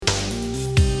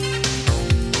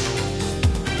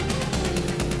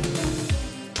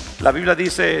La Biblia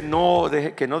dice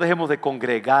que no dejemos de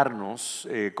congregarnos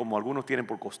como algunos tienen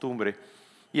por costumbre.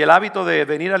 Y el hábito de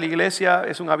venir a la iglesia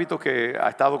es un hábito que ha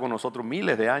estado con nosotros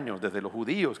miles de años, desde los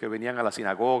judíos que venían a la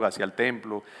sinagoga, hacia el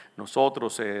templo,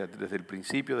 nosotros desde el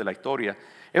principio de la historia.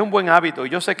 Es un buen hábito y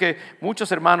yo sé que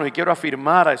muchos hermanos, y quiero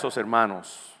afirmar a esos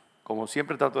hermanos, como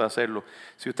siempre trato de hacerlo,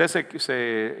 si usted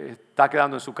se está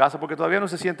quedando en su casa porque todavía no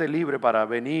se siente libre para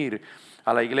venir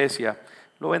a la iglesia,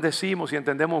 lo bendecimos y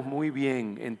entendemos muy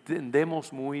bien,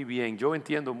 yo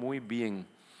entiendo muy bien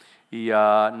y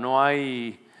no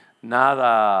hay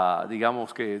nada,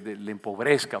 digamos, que le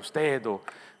empobrezca a usted o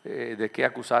de qué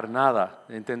acusar nada.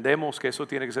 Entendemos que eso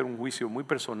tiene que ser un juicio muy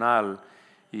personal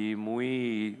y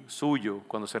muy suyo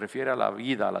cuando se refiere a la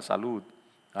vida, a la salud.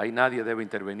 Ahí nadie debe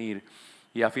intervenir.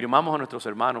 Y afirmamos a nuestros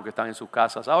hermanos que están en sus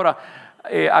casas. Ahora,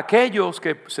 aquellos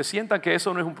que se sientan que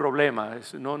eso no es un problema,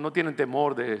 no tienen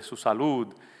temor de su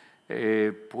salud,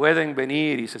 pueden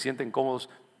venir y se sienten cómodos,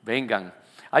 vengan.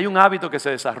 Hay un hábito que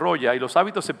se desarrolla y los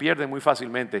hábitos se pierden muy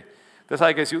fácilmente. Usted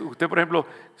sabe que si usted, por ejemplo,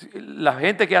 la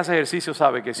gente que hace ejercicio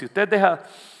sabe que si usted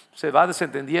se va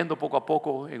desentendiendo poco a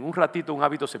poco, en un ratito un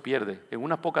hábito se pierde. En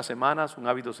unas pocas semanas un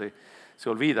hábito se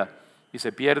olvida. Y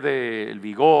se pierde el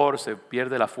vigor, se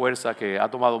pierde la fuerza que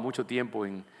ha tomado mucho tiempo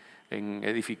en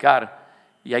edificar.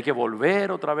 Y hay que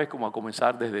volver otra vez como a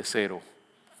comenzar desde cero.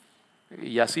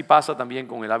 Y así pasa también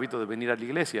con el hábito de venir a la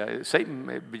iglesia.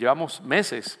 Llevamos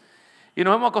meses y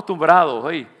nos hemos acostumbrado.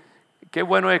 Hey, qué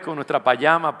bueno es con nuestra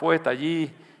pijama puesta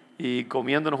allí y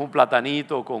comiéndonos un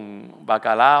platanito con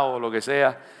bacalao o lo que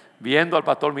sea, viendo al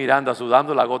pastor Miranda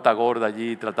sudando la gota gorda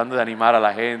allí, tratando de animar a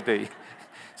la gente. Y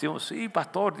decimos, sí,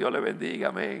 pastor, Dios le bendiga,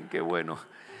 amén, qué bueno.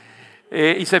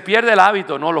 Y se pierde el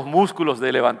hábito, ¿no? Los músculos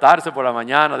de levantarse por la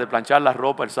mañana, de planchar la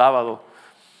ropa el sábado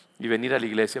y venir a la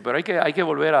iglesia. Pero hay que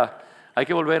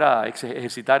volver a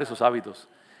ejercitar esos hábitos.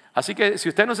 Así que si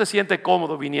usted no se siente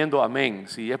cómodo viniendo, amén.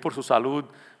 Si es por su salud,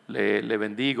 le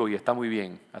bendigo y está muy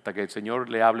bien hasta que el Señor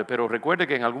le hable. Pero recuerde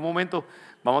que en algún momento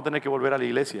vamos a tener que volver a la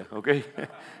iglesia, ¿ok?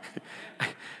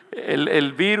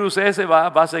 El virus ese va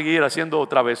a seguir haciendo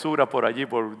travesuras por allí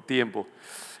por tiempo.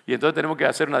 Y entonces tenemos que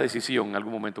hacer una decisión en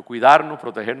algún momento. Cuidarnos,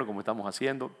 protegernos como estamos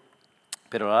haciendo.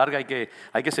 Pero a la larga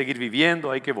hay que seguir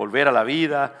viviendo, hay que volver a la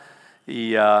vida.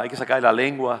 Y hay que sacar la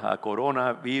lengua a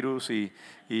coronavirus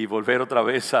y volver otra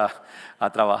vez a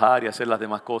trabajar y hacer las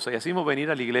demás cosas. Y así vamos a venir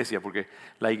a la iglesia, porque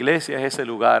la iglesia es ese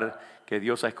lugar que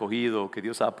Dios ha escogido, que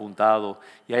Dios ha apuntado.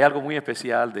 Y hay algo muy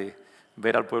especial de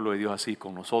ver al pueblo de Dios así,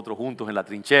 con nosotros juntos en la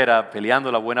trinchera,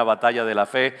 peleando la buena batalla de la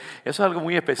fe. Eso es algo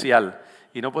muy especial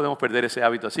y no podemos perder ese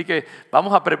hábito. Así que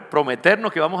vamos a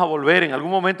prometernos que vamos a volver en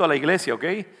algún momento a la iglesia, ¿ok?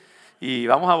 Y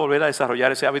vamos a volver a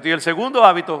desarrollar ese hábito. Y el segundo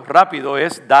hábito rápido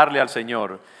es darle al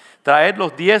Señor. Traer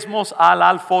los diezmos al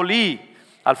alfolí.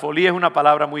 Alfolí es una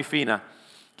palabra muy fina.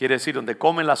 Quiere decir donde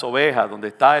comen las ovejas, donde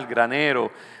está el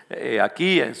granero,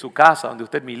 aquí en su casa, donde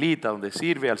usted milita, donde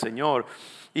sirve al Señor.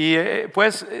 Y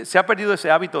pues se ha perdido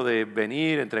ese hábito de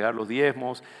venir, entregar los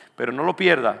diezmos, pero no lo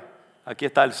pierda. Aquí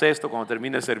está el cesto cuando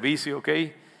termine el servicio, ¿ok?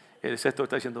 El cesto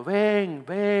está diciendo, ven,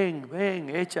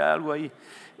 echa algo ahí.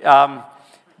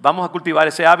 Vamos a cultivar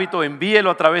ese hábito, envíelo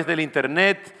a través del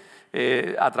internet,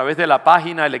 a través de la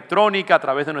página electrónica, a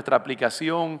través de nuestra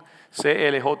aplicación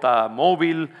CLJ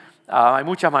Móvil. Hay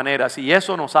muchas maneras y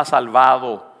eso nos ha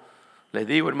salvado. Les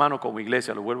digo, hermano, como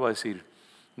iglesia, lo vuelvo a decir,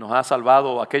 nos ha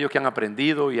salvado aquellos que han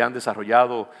aprendido y han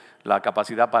desarrollado la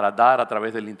capacidad para dar a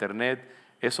través del internet.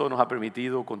 Eso nos ha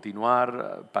permitido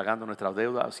continuar pagando nuestras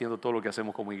deudas, haciendo todo lo que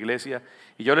hacemos como iglesia.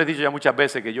 Y yo les he dicho ya muchas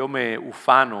veces que yo me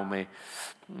ufano,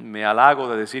 me halago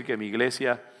de decir que mi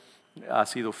iglesia ha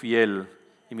sido fiel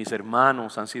y mis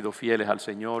hermanos han sido fieles al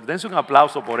Señor. Dense un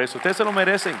aplauso por eso. Ustedes se lo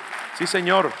merecen. Sí,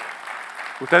 Señor.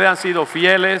 Ustedes han sido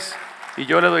fieles y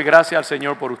yo le doy gracias al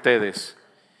Señor por ustedes.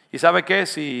 ¿Y sabe qué?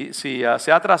 Si se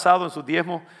ha atrasado en sus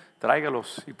diezmos,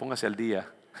 tráigalos y póngase al día.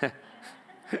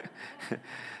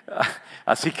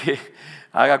 Así que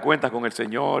haga cuenta con el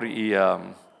Señor y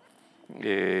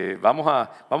vamos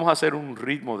a hacer un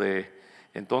ritmo de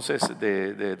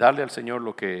darle al Señor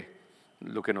lo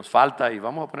que nos falta y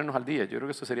vamos a ponernos al día. Yo creo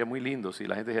que eso sería muy lindo si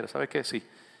la gente dijera, ¿sabes qué? Sí,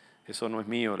 eso no es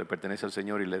mío, le pertenece al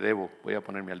Señor y le debo, voy a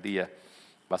ponerme al día.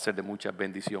 Va a ser de mucha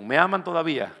bendición. ¿Me aman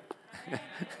todavía?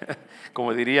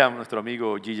 Como diría nuestro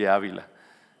amigo Gille Ávila.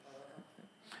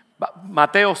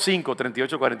 Mateo 5,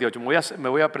 38, 48. Me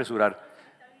voy a apresurar.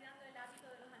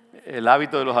 El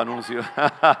hábito de los anuncios.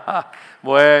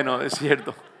 Bueno, es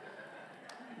cierto.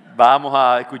 Vamos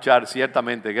a escuchar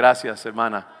ciertamente. Gracias,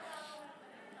 hermana.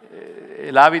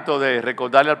 El hábito de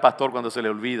recordarle al pastor cuando se le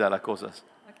olvida las cosas.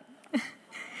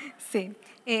 Sí,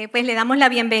 pues le damos la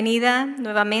bienvenida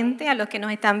nuevamente a los que nos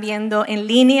están viendo en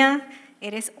línea.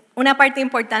 Eres una parte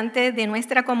importante de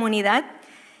nuestra comunidad,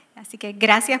 así que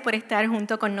gracias por estar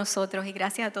junto con nosotros y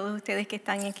gracias a todos ustedes que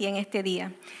están aquí en este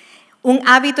día. Un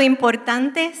hábito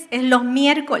importante es los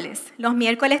miércoles. Los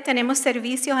miércoles tenemos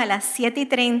servicios a las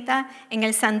 7:30 en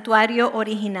el santuario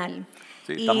original.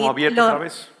 Sí, ¿estamos abiertos otra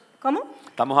vez? ¿Cómo?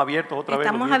 ¿Estamos abiertos otra vez?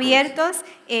 Estamos abiertos,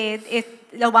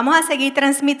 lo vamos a seguir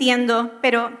transmitiendo,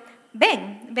 pero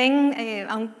ven,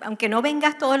 aunque no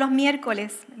vengas todos los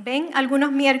miércoles, ven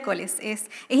algunos miércoles. Es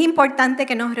importante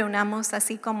que nos reunamos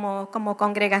así como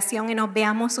congregación y nos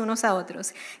veamos unos a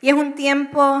otros. Y es un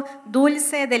tiempo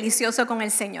dulce, delicioso con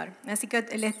el Señor. Así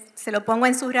que se lo pongo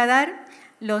en su radar.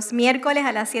 Los miércoles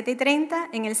a las 7:30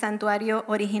 en el santuario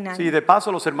original. Sí, de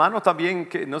paso, los hermanos también,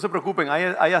 que no se preocupen,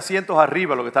 hay asientos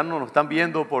arriba, los que nos están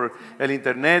viendo por el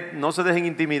internet, no se dejen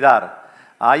intimidar.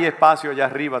 Hay espacio allá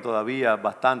arriba todavía,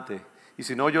 bastante. Y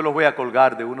si no, yo los voy a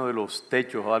colgar de uno de los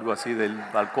techos o algo así del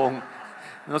balcón.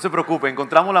 No se preocupen,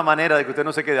 encontramos la manera de que usted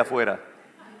no se quede afuera.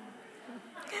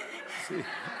 Sí.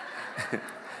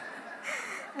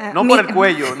 No por el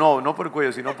cuello, no por el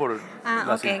cuello, sino por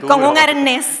la cintura. Con un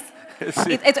arnés.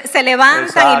 Sí. Se levantan.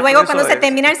 Exacto, y luego cuando se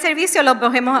termina el servicio los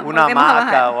volvemos a bajar. Una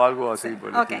hamaca o algo así.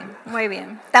 Ok, muy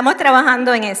bien. Estamos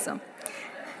trabajando en eso.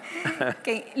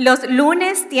 Okay. Los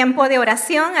lunes, tiempo de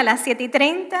oración a las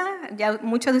 7:30. Ya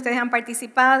muchos de ustedes han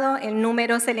participado. El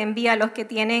número se le envía a los que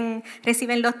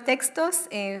reciben los textos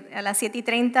a las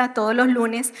 7:30 todos los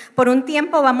lunes. Por un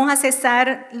tiempo vamos a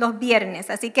cesar los viernes.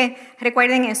 Así que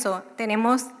recuerden eso.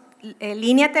 Tenemos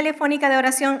línea telefónica de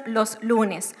oración los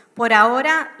lunes. Por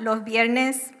ahora, los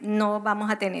viernes no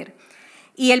vamos a tener.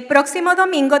 Y el próximo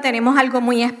domingo tenemos algo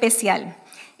muy especial.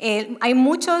 Hay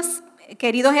muchos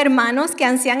queridos hermanos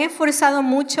que se han esforzado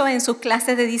mucho en sus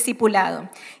clases de discipulado.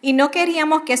 Y no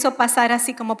queríamos que eso pasara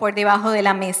así como por debajo de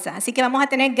la mesa. Así que vamos a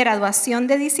tener graduación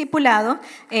de discipulado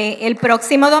el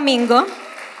próximo domingo.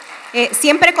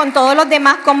 Siempre con todos los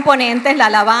demás componentes, la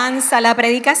alabanza, la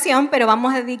predicación, pero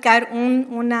vamos a dedicar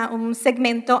un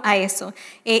segmento a eso.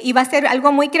 Y va a ser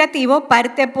algo muy creativo,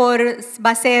 va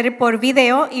a ser por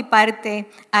video y parte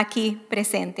aquí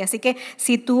presente. Así que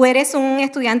si tú eres un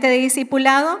estudiante de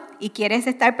discipulado y quieres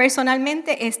estar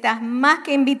personalmente, estás más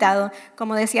que invitado.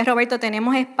 Como decía Roberto,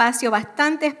 tenemos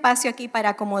bastante espacio aquí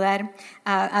para acomodar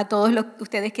a todos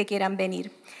ustedes que quieran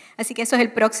venir. Así que eso es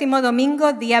el próximo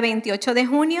domingo, día 28 de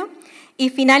junio. Y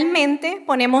finalmente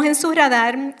ponemos en su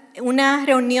radar una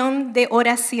reunión de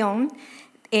oración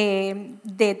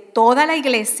de toda la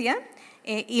iglesia.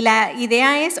 Y la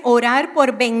idea es orar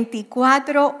por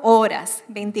 24 horas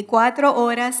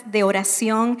de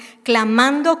oración,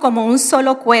 clamando como un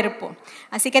solo cuerpo.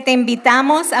 Así que te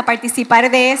invitamos a participar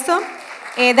de eso.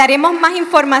 Daremos más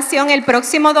información el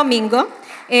próximo domingo.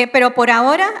 Pero por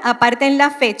ahora, aparten la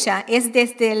fecha, es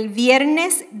desde el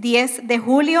viernes 10 de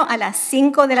julio a las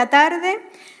 5 de la tarde,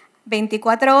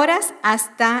 24 horas,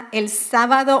 hasta el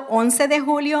sábado 11 de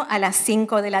julio a las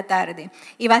 5 de la tarde.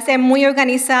 Y va a ser muy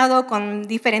organizado con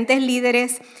diferentes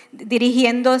líderes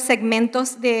dirigiendo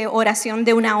segmentos de oración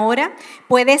de 1 hora.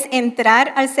 Puedes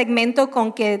entrar al segmento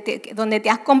donde te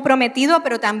has comprometido,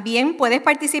 pero también puedes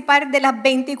participar de las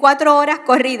 24 horas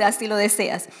corridas si lo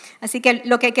deseas. Así que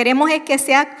lo que queremos es que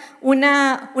sea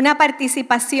una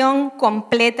participación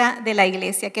completa de la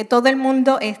iglesia, que todo el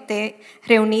mundo esté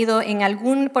reunido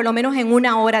por lo menos en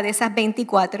 1 hora de esas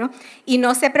 24. Y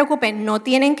no se preocupen, no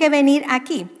tienen que venir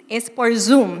aquí, es por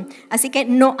Zoom. Así que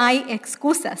no hay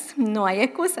excusas.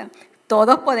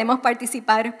 Todos podemos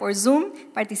participar por Zoom,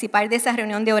 participar de esa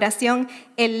reunión de oración.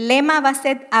 El lema va a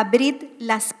ser abrir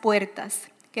las puertas.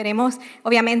 Queremos,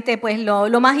 obviamente, pues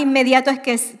lo más inmediato es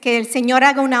que el Señor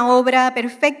haga una obra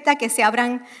perfecta, que se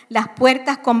abran las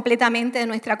puertas completamente de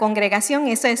nuestra congregación.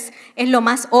 Eso es lo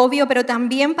más obvio, pero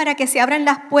también para que se abran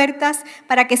las puertas,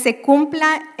 para que se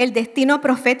cumpla el destino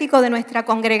profético de nuestra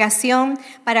congregación,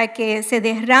 para que se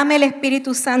derrame el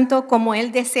Espíritu Santo como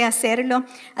Él desea hacerlo.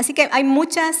 Así que hay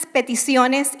muchas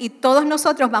peticiones y todos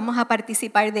nosotros vamos a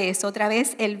participar de eso otra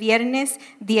vez el viernes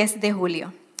 10 de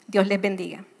julio. Dios les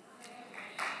bendiga.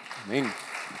 Amén.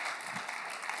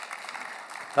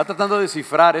 Está tratando de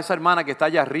descifrar esa hermana que está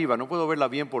allá arriba. No puedo verla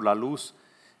bien por la luz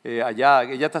allá.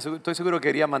 Ella estoy seguro que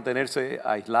quería mantenerse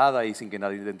aislada y sin que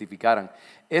nadie identificaran.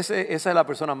 Esa es la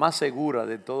persona más segura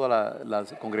de toda la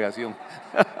congregación.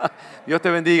 Dios te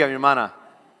bendiga, mi hermana.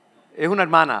 Es una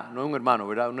hermana, no es un hermano,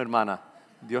 ¿verdad? Una hermana.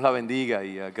 Dios la bendiga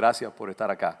y gracias por estar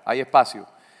acá. Hay espacio,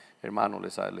 hermanos,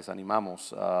 les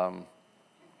animamos.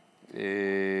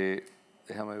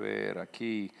 Déjame ver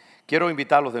aquí. Quiero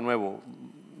invitarlos de nuevo.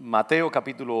 Mateo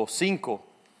capítulo 5,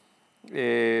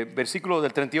 versículo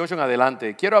del 38 en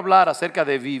adelante. Quiero hablar acerca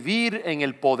de vivir en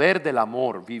el poder del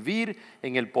amor, vivir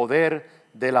en el poder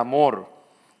del amor.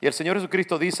 Y el Señor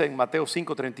Jesucristo dice en Mateo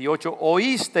 5:38,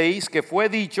 oísteis que fue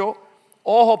dicho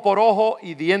ojo por ojo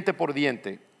y diente por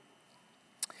diente.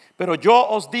 Pero yo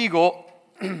os digo,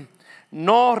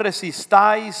 no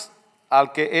resistáis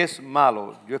al que es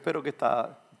malo. Yo espero que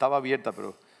estaba abierta,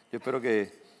 pero yo espero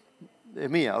que es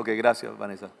mía. Ok, gracias,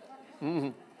 Vanessa.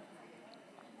 Yo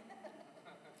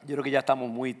creo que ya estamos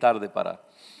muy tarde para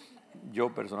yo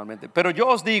personalmente. Pero yo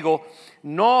os digo,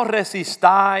 no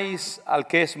resistáis al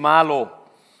que es malo.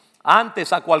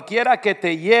 Antes, a cualquiera que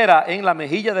te hiera en la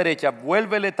mejilla derecha,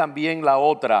 vuélvele también la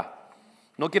otra.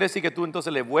 No quiere decir que tú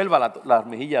entonces le vuelvas la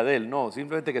mejilla de él, no,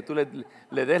 simplemente que tú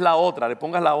le des la otra, le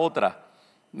pongas la otra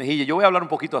mejilla. Yo voy a hablar un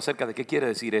poquito acerca de qué quiere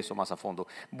decir eso más a fondo.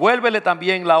 Vuélvele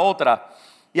también la otra.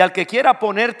 Y al que quiera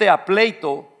ponerte a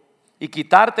pleito y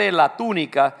quitarte la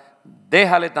túnica,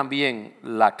 déjale también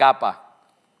la capa.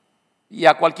 Y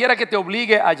a cualquiera que te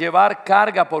obligue a llevar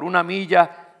carga por 1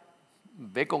 milla,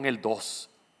 ve con él 2.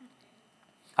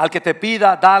 Al que te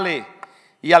pida, dale.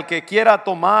 Y al que quiera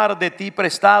tomar de ti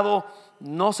prestado,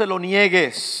 no se lo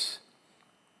niegues.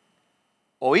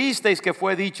 Oísteis que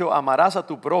fue dicho, amarás a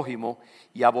tu prójimo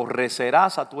y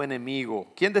aborrecerás a tu enemigo.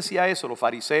 ¿Quién decía eso? Los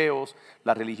fariseos,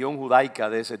 la religión judaica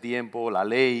de ese tiempo, la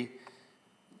ley.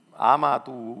 Ama a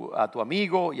tu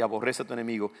amigo y aborrece a tu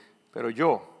enemigo. Pero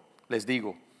yo les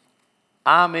digo,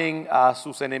 amen a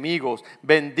sus enemigos,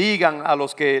 bendigan a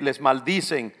los que les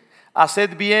maldicen,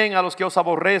 haced bien a los que os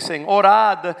aborrecen,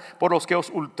 orad por los que os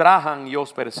ultrajan y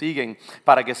os persiguen,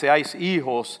 para que seáis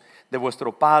hijos de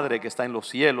vuestro Padre que está en los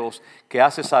cielos, que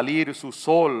hace salir su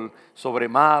sol sobre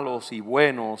malos y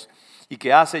buenos, y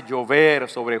que hace llover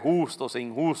sobre justos e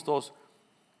injustos.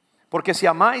 Porque si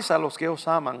amáis a los que os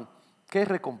aman, ¿qué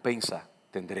recompensa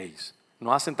tendréis?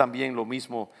 ¿No hacen también lo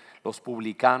mismo los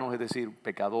publicanos, es decir,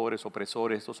 pecadores,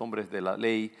 opresores, estos hombres de la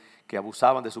ley que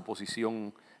abusaban de su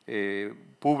posición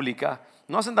pública?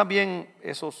 ¿No hacen también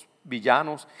esos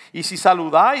villanos? Y si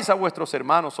saludáis a vuestros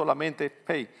hermanos solamente,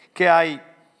 hey,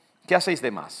 ¿qué hacéis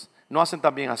de más? ¿No hacen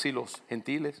también así los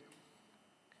gentiles?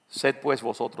 Sed pues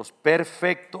vosotros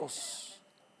perfectos,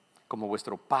 como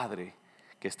vuestro Padre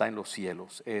que está en los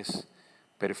cielos es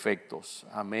perfectos.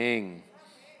 Amén.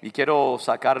 Y quiero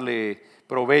sacarle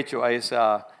provecho a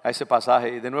ese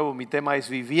pasaje. De nuevo, mi tema es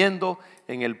viviendo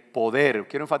en el poder.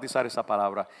 Quiero enfatizar esa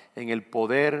palabra, en el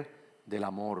poder del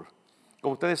amor.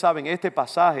 Como ustedes saben, este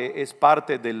pasaje es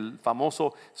parte del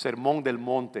famoso Sermón del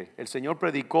Monte. El Señor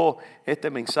predicó este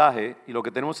mensaje, y lo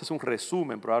que tenemos es un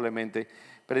resumen probablemente.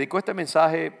 Predicó este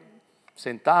mensaje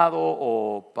sentado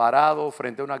o parado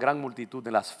frente a una gran multitud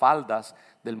en las faldas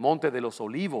del Monte de los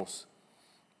Olivos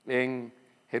en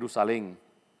Jerusalén.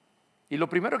 Y lo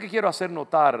primero que quiero hacer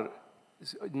notar,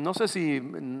 no sé si,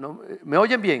 ¿me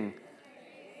oyen bien?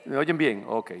 ¿Me oyen bien?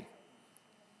 Ok.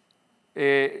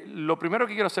 Lo primero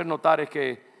que quiero hacer notar es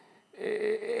que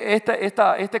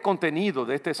este contenido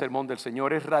de este sermón del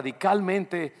Señor es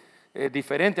radicalmente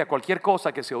diferente a cualquier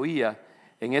cosa que se oía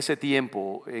en ese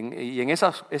tiempo y en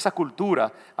esa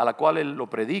cultura a la cual Él lo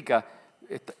predica.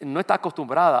 No está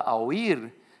acostumbrada a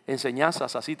oír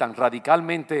enseñanzas así tan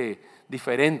radicalmente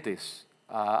diferentes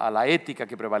a la ética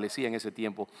que prevalecía en ese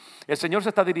tiempo. El Señor se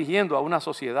está dirigiendo a una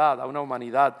sociedad, a una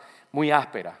humanidad muy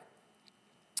áspera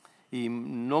y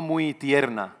no muy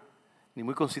tierna, ni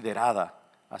muy considerada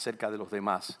acerca de los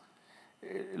demás.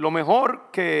 Lo mejor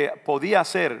que podía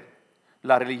hacer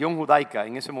la religión judaica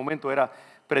en ese momento era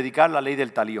predicar la ley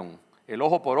del talión, el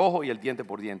ojo por ojo y el diente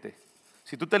por diente.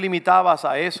 Si tú te limitabas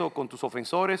a eso con tus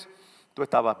ofensores, tú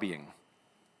estabas bien.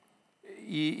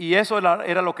 Y eso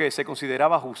era lo que se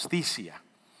consideraba justicia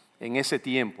en ese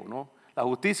tiempo, ¿no? La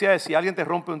justicia es si alguien te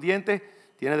rompe un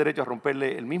diente, tienes derecho a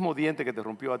romperle el mismo diente que te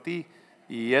rompió a ti,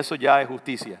 y eso ya es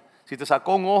justicia. Si te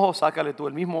sacó un ojo, sácale tú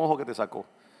el mismo ojo que te sacó,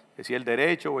 si el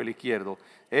derecho o el izquierdo.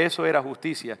 Eso era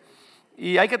justicia.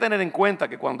 Y hay que tener en cuenta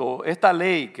que cuando esta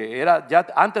ley, que era ya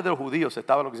antes de los judíos,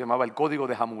 estaba lo que se llamaba el Código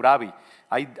de Hammurabi,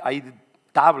 hay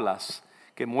tablas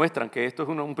que muestran que esto es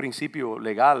un principio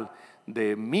legal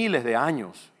de miles de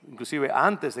años, inclusive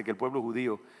antes de que el pueblo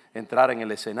judío entrara en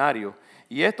el escenario.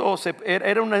 Y esto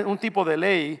era un tipo de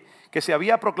ley que se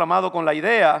había proclamado con la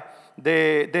idea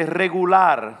de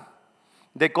regular,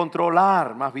 de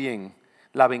controlar más bien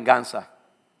la venganza.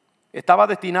 Estaba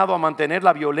destinado a mantener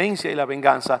la violencia y la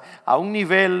venganza a un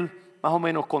nivel más o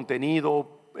menos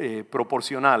contenido,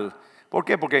 proporcional. ¿Por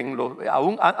qué? Porque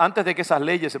aún antes de que esas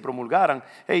leyes se promulgaran,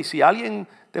 si alguien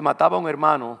te mataba a un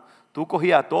hermano, tú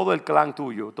cogías a todo el clan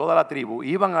tuyo, toda la tribu,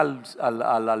 iban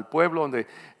al pueblo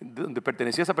donde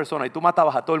pertenecía esa persona y tú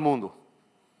matabas a todo el mundo.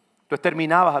 Tú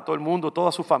exterminabas a todo el mundo,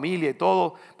 toda su familia y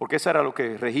todo, porque eso era lo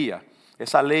que regía.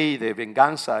 Esa ley de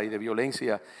venganza y de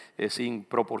violencia sin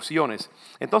proporciones.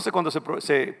 Entonces, cuando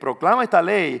se proclama esta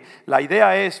ley, la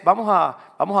idea es, vamos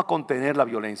a contener la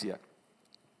violencia.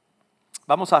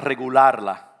 Vamos a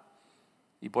regularla.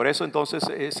 Y por eso entonces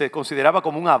se consideraba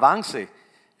como un avance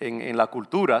en las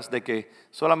culturas de que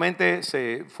solamente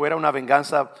se fuera una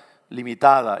venganza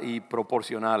limitada y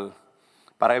proporcional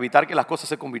para evitar que las cosas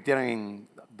se convirtieran en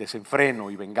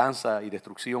desenfreno y venganza y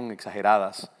destrucción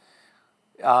exageradas.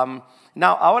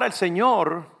 Ahora el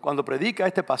Señor, cuando predica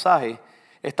este pasaje,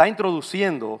 está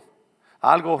introduciendo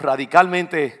algo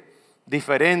radicalmente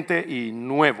diferente y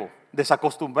nuevo,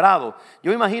 desacostumbrado.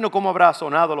 Yo imagino cómo habrá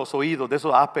sonado a los oídos de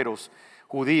esos ásperos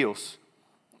judíos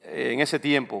en ese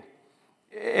tiempo.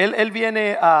 Él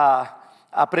viene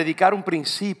a predicar un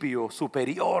principio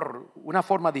superior, una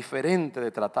forma diferente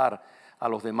de tratar a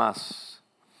los demás.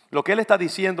 Lo que él está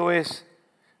diciendo es,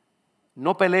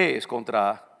 no pelees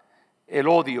contra el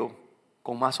odio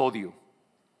con más odio.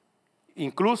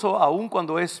 Incluso aun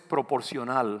cuando es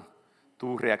proporcional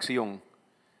tu reacción.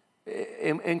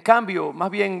 En cambio,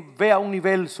 más bien ve a un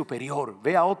nivel superior,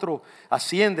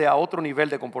 asciende a otro nivel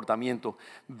de comportamiento.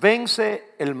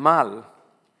 Vence el mal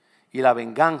y la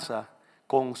venganza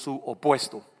con su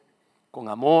opuesto, con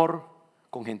amor,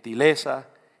 con gentileza,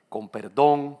 con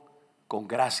perdón, con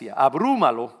gracia.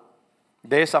 Abrúmalo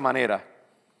de esa manera.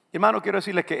 Hermano, quiero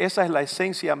decirles que esa es la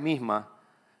esencia misma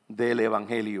del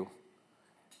Evangelio.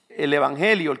 El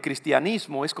Evangelio, el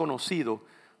cristianismo, es conocido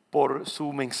por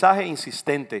su mensaje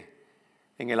insistente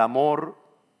en el amor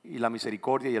y la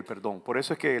misericordia y el perdón. Por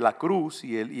eso es que la cruz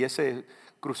y ese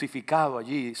crucificado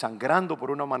allí, sangrando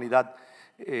por una humanidad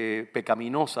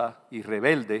pecaminosa y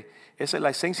rebelde, esa es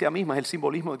la esencia misma, es el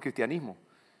simbolismo del cristianismo.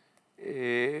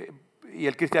 Y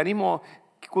el cristianismo,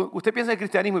 usted piensa en el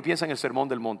cristianismo y piensa en el Sermón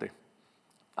del Monte.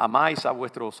 Amáis a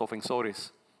vuestros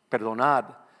ofensores, perdonad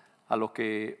a los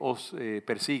que os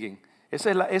persiguen.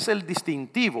 Ese es el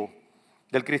distintivo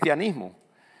del cristianismo.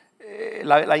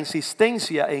 La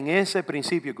insistencia en ese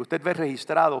principio que usted ve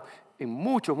registrado en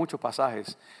muchos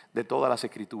pasajes de todas las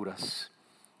Escrituras.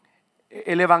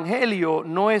 El Evangelio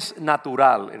no es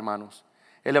natural, hermanos.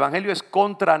 El Evangelio es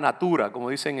contra natura, como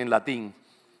dicen en latín.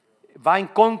 Va en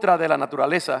contra de la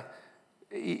naturaleza.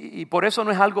 Y por eso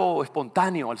no es algo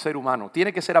espontáneo al ser humano.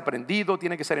 Tiene que ser aprendido,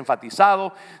 tiene que ser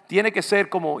enfatizado, tiene que ser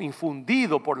como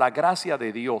infundido por la gracia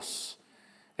de Dios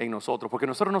en nosotros. Porque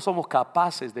nosotros no somos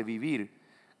capaces de vivir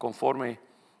conforme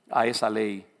a esa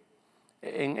ley.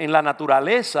 En la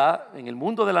naturaleza, en el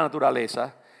mundo de la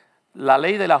naturaleza, la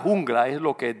ley de la jungla es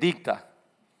lo que dicta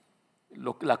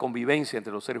la convivencia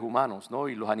entre los seres humanos, ¿no?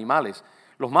 Y los animales.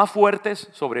 Los más fuertes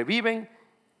sobreviven.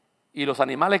 Y los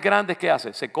animales grandes, ¿qué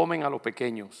hacen? Se comen a los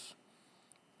pequeños.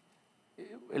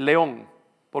 El león.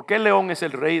 ¿Por qué el león es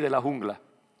el rey de la jungla?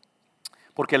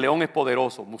 Porque el león es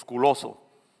poderoso, musculoso,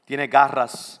 tiene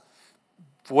garras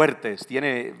fuertes,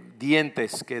 tiene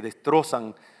dientes que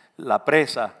destrozan la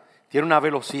presa, tiene una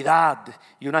velocidad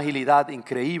y una agilidad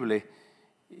increíble.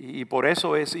 Y por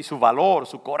eso y su valor,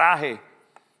 su coraje,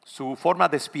 su forma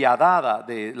despiadada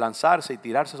de lanzarse y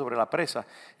tirarse sobre la presa.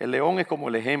 El león es como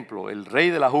el ejemplo, el rey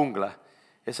de la jungla.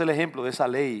 Es el ejemplo de esa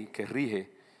ley que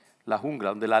rige la jungla,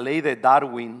 donde la ley de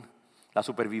Darwin, la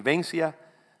supervivencia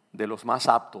de los más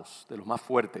aptos, de los más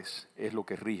fuertes, es lo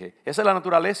que rige. Esa es la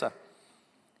naturaleza.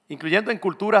 Incluyendo en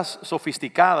culturas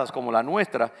sofisticadas como la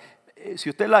nuestra, si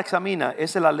usted la examina,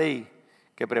 esa es la ley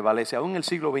que prevalece, aún en el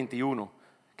siglo XXI.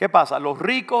 ¿Qué pasa? Los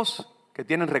ricos que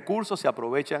tienen recursos se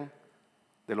aprovechan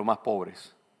de los más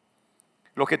pobres.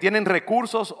 Los que tienen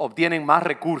recursos obtienen más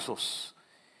recursos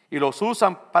y los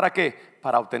usan ¿para qué?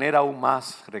 Para obtener aún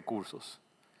más recursos.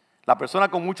 La persona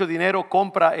con mucho dinero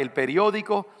compra el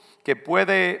periódico que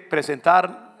puede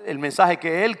presentar el mensaje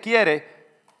que él quiere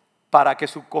para que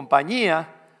su compañía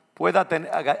pueda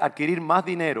adquirir más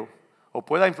dinero o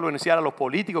pueda influenciar a los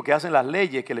políticos que hacen las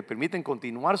leyes que le permiten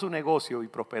continuar su negocio y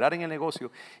prosperar en el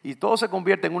negocio, y todo se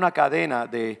convierte en una cadena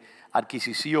de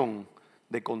adquisición,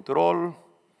 de control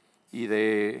y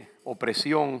de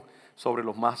opresión sobre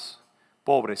los más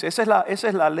pobres. Esa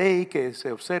es la ley que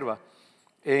se observa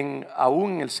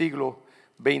aún en el siglo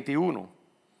XXI.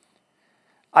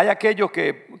 Hay aquellos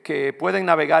que pueden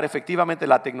navegar efectivamente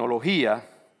la tecnología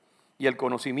y el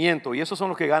conocimiento, y esos son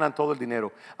los que ganan todo el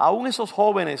dinero. Aún esos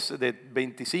jóvenes de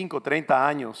 25, 30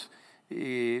 años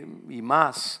y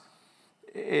más,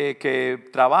 que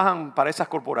trabajan para esas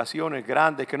corporaciones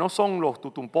grandes, que no son los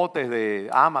tutumpotes de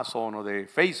Amazon o de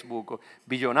Facebook,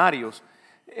 billonarios.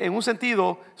 En un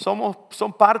sentido,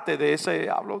 son parte de ese,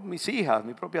 hablo mis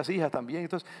propias hijas también.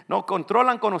 Entonces, no,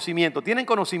 controlan conocimiento, tienen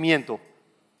conocimiento.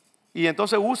 Y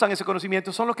entonces usan ese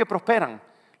conocimiento, son los que prosperan.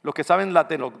 Los que saben la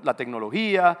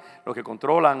tecnología, los que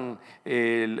controlan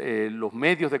los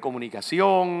medios de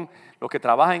comunicación, los que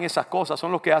trabajan en esas cosas,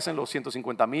 son los que hacen los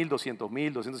 150,000,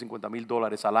 200,000, 250,000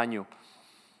 dólares al año.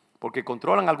 Porque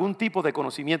controlan algún tipo de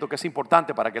conocimiento que es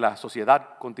importante para que la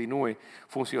sociedad continúe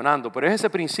funcionando. Pero es ese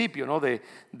principio, ¿no?, de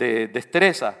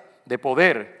destreza, de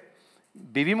poder.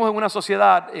 Vivimos en una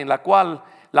sociedad en la cual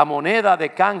la moneda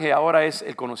de canje ahora es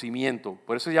el conocimiento.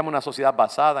 Por eso se llama una sociedad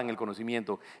basada en el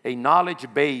conocimiento. A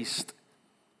knowledge-based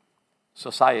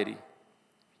society.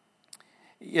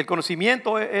 Y el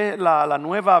conocimiento es la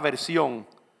nueva versión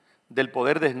del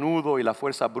poder desnudo y la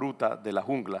fuerza bruta de la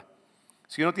jungla.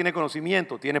 Si uno tiene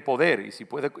conocimiento, tiene poder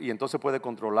y entonces puede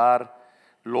controlar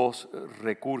los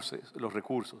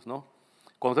recursos, ¿no?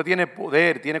 Cuando usted tiene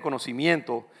poder, tiene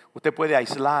conocimiento, usted puede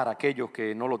aislar a aquellos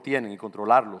que no lo tienen y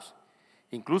controlarlos.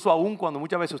 Incluso aún cuando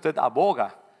muchas veces usted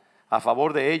aboga a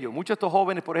favor de ellos. Muchos de estos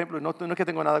jóvenes, por ejemplo, no es que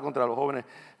tengo nada contra los jóvenes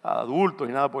adultos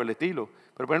ni nada por el estilo,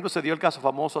 pero por ejemplo se dio el caso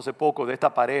famoso hace poco de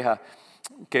esta pareja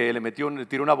que le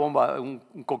tiró una bomba,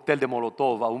 un cóctel de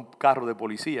molotov a un carro de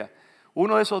policía.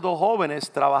 Uno de esos dos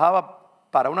jóvenes trabajaba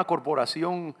para una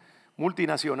corporación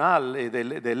multinacional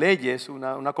de leyes,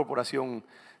 una corporación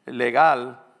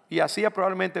legal, y hacía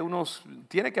probablemente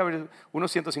tiene que haber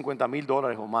unos 150,000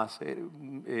 dólares o más,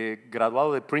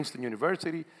 graduado de Princeton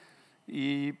University,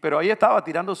 pero ahí estaba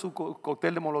tirando su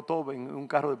cóctel de molotov en un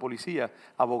carro de policía,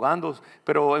 abogando,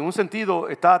 pero en un sentido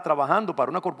estaba trabajando para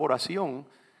una corporación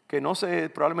que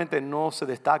probablemente no se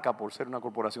destaca por ser una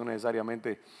corporación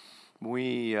necesariamente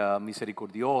muy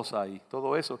misericordiosa y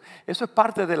todo eso. Eso es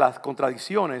parte de las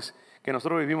contradicciones que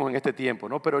nosotros vivimos en este tiempo,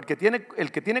 ¿no? Pero el que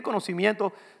tiene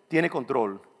conocimiento tiene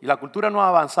control. Y la cultura no ha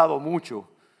avanzado mucho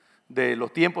de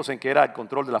los tiempos en que era el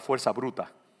control de la fuerza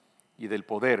bruta y del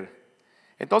poder.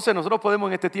 Entonces nosotros podemos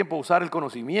en este tiempo usar el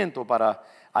conocimiento para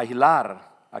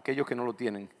aislar a aquellos que no lo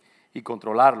tienen y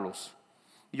controlarlos.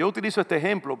 Y yo utilizo este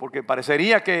ejemplo porque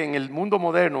parecería que en el mundo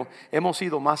moderno hemos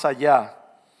ido más allá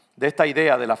de esta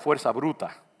idea de la fuerza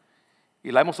bruta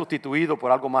y la hemos sustituido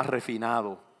por algo más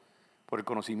refinado, por el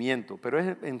conocimiento. Pero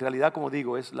en realidad, como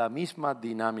digo, es la misma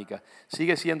dinámica,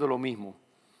 sigue siendo lo mismo.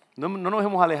 No nos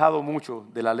hemos alejado mucho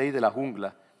de la ley de la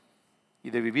jungla y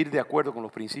de vivir de acuerdo con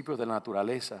los principios de la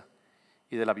naturaleza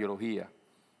y de la biología.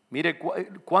 Mire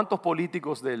cuántos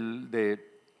políticos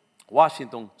de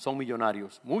Washington son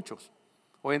millonarios, muchos.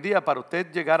 Hoy en día, para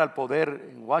usted llegar al poder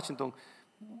en Washington,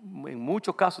 en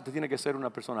muchos casos usted tiene que ser una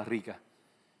persona rica.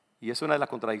 Y es una de las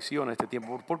contradicciones de este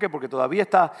tiempo. ¿Por qué? Porque todavía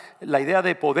está la idea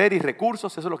de poder y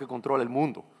recursos, eso es lo que controla el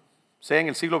mundo. Sea en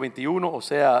el siglo XXI o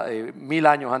sea 1000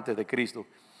 años antes de Cristo.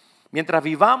 Mientras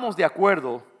vivamos de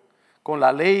acuerdo con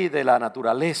la ley de la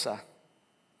naturaleza,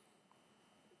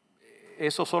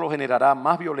 eso solo generará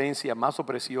más violencia, más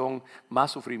opresión,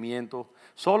 más sufrimiento.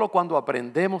 Solo cuando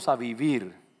aprendemos a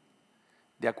vivir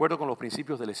de acuerdo con los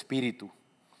principios del Espíritu,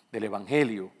 del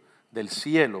Evangelio, del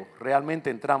cielo, realmente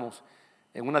entramos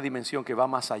en una dimensión que va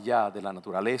más allá de la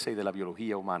naturaleza y de la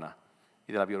biología humana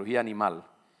y de la biología animal.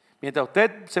 Mientras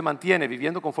usted se mantiene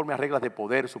viviendo conforme a reglas de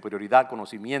poder, superioridad,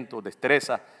 conocimiento,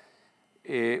 destreza,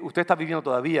 usted está viviendo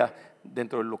todavía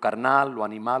dentro de lo carnal, lo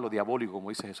animal, lo diabólico, como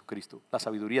dice Jesucristo, la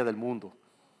sabiduría del mundo.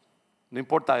 No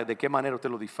importa de qué manera usted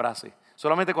lo disfrace.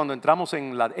 Solamente cuando entramos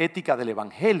en la ética del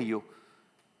Evangelio,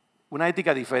 una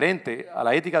ética diferente a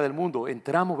la ética del mundo,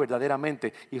 entramos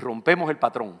verdaderamente y rompemos el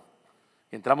patrón.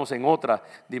 Entramos en otra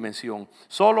dimensión.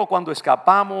 Solo cuando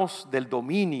escapamos del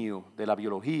dominio de la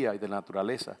biología y de la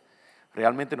naturaleza,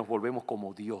 realmente nos volvemos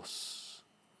como Dios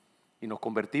y nos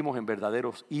convertimos en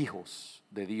verdaderos hijos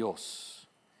de Dios.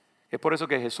 Es por eso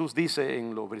que Jesús dice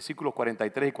en los versículos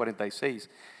 43 y 46,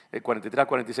 43 al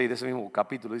 46 de ese mismo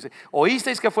capítulo, dice: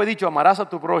 oísteis que fue dicho, amarás a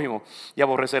tu prójimo y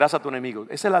aborrecerás a tu enemigo.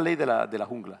 Esa es la ley de la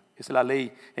jungla, esa es la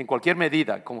ley en cualquier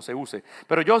medida, como se use.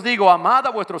 Pero yo os digo, amad a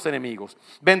vuestros enemigos,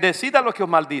 bendecid a los que os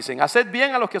maldicen, haced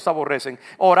bien a los que os aborrecen,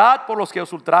 orad por los que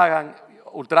os ultrajan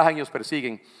y os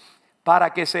persiguen,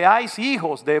 para que seáis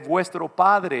hijos de vuestro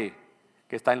Padre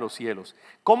que está en los cielos.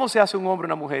 ¿Cómo se hace un hombre o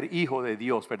una mujer hijo de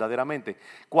Dios verdaderamente?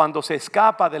 Cuando se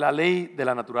escapa de la ley de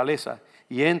la naturaleza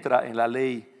y entra en la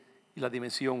ley y la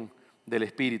dimensión del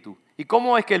Espíritu. ¿Y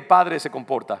cómo es que el Padre se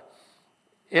comporta?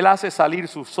 Él hace salir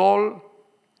su sol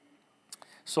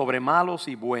sobre malos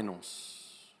y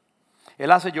buenos.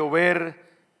 Él hace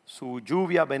llover su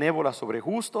lluvia benévola sobre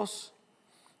justos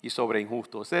y sobre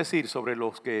injustos. Es decir, sobre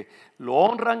los que lo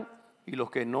honran y los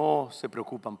que no se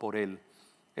preocupan por Él.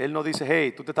 Él no dice: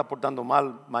 hey, tú te estás portando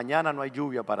mal, mañana no hay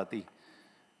lluvia para ti.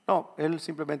 No, Él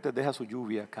simplemente deja su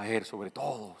lluvia caer sobre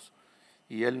todos.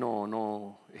 Y Él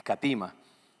no escatima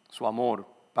su amor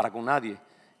para con nadie.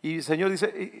 Y el Señor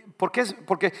dice, ¿por qué?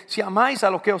 Porque si amáis a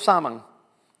los que os aman,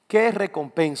 ¿qué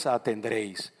recompensa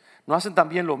tendréis? ¿No hacen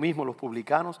también lo mismo los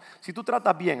publicanos? Si tú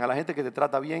tratas bien a la gente que te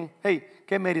trata bien, hey,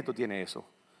 ¿qué mérito tiene eso?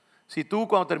 Si tú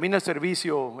cuando termina el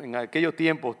servicio en aquellos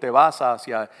tiempos te vas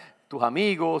hacia tus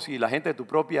amigos y la gente de tu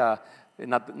propia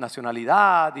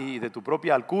nacionalidad y de tu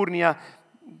propia alcurnia,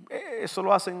 eso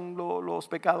lo hacen los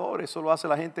pecadores, eso lo hace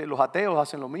la gente, los ateos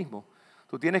hacen lo mismo.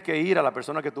 Tú tienes que ir a la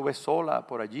persona que tú ves sola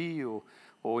por allí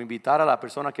o invitar a la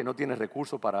persona que no tiene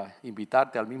recursos para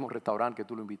invitarte al mismo restaurante que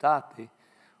tú lo invitaste,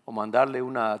 o mandarle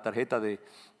una tarjeta de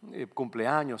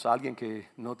cumpleaños a alguien que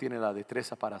no tiene la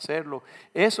destreza para hacerlo.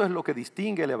 Eso es lo que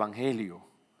distingue el Evangelio.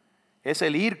 Es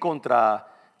el ir contra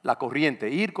la corriente,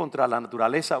 ir contra la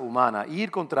naturaleza humana,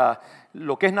 ir contra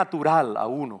lo que es natural a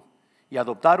uno y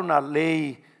adoptar una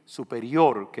ley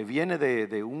superior que viene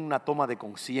de una toma de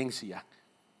conciencia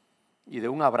y de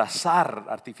un abrazar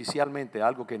artificialmente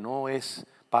algo que no es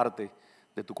parte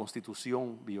de tu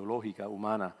constitución biológica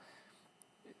humana.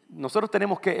 Nosotros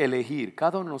tenemos que elegir,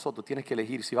 cada uno de nosotros tiene que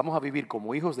elegir si vamos a vivir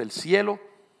como hijos del cielo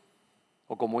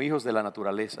o como hijos de la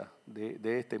naturaleza,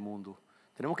 de este mundo.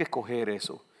 Tenemos que escoger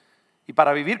eso. Y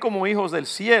para vivir como hijos del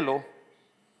cielo,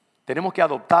 tenemos que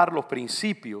adoptar los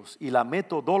principios y la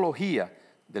metodología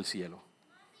del cielo.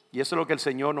 Y eso es lo que el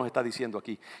Señor nos está diciendo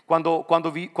aquí. Cuando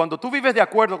tú vives de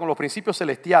acuerdo con los principios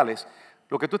celestiales,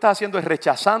 lo que tú estás haciendo es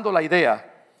rechazando la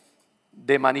idea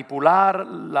de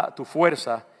manipular tu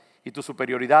fuerza y tu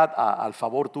superioridad al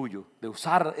favor tuyo, de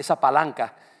usar esa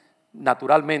palanca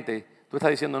naturalmente. Tú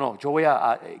estás diciendo, no, yo voy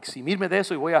a eximirme de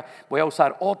eso y voy a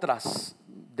usar otras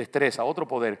destrezas, otro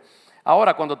poder.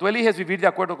 Ahora, cuando tú eliges vivir de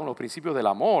acuerdo con los principios del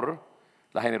amor,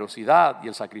 la generosidad y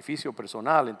el sacrificio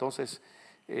personal, entonces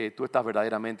tú estás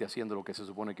verdaderamente haciendo lo que se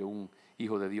supone que un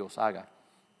hijo de Dios haga.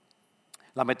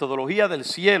 La metodología del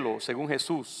cielo, según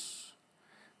Jesús,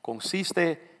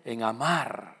 consiste en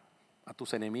amar a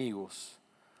tus enemigos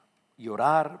y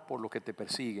orar por los que te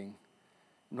persiguen.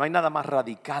 No hay nada más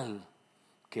radical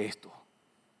que esto.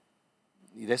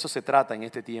 Y de eso se trata en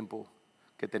este tiempo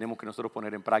que tenemos que nosotros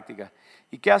poner en práctica.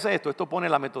 ¿Y qué hace esto? Esto pone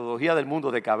la metodología del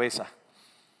mundo de cabeza.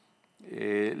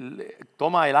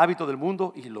 Toma el hábito del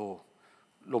mundo y lo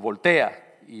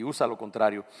voltea y usa lo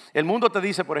contrario. El mundo te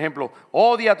dice, por ejemplo,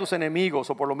 odia a tus enemigos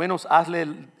o por lo menos hazle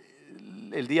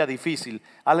el día difícil,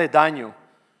 hazle daño.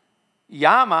 Y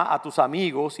ama a tus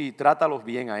amigos y trátalos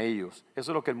bien a ellos.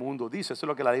 Eso es lo que el mundo dice, eso es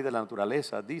lo que la ley de la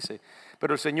naturaleza dice.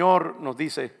 Pero el Señor nos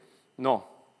dice, no,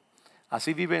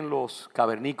 así viven los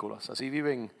cavernícolas, así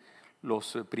viven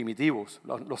los primitivos,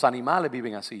 los animales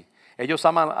viven así. Ellos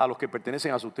aman a los que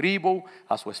pertenecen a su tribu,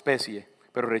 a su especie,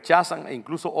 pero rechazan e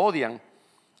incluso odian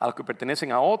a los que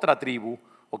pertenecen a otra tribu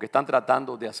o que están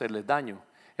tratando de hacerles daño.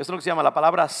 Eso es lo que se llama la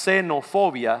palabra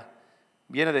xenofobia,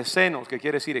 viene de xenos, que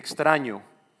quiere decir extraño.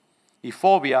 Y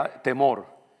fobia, temor.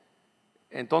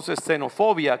 Entonces,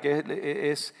 xenofobia,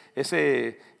 que es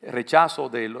ese rechazo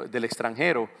del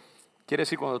extranjero, quiere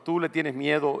decir cuando tú le tienes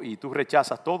miedo y tú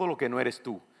rechazas todo lo que no eres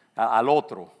tú, al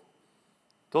otro.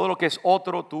 Todo lo que es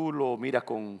otro, tú lo miras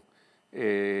con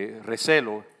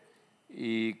recelo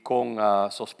y con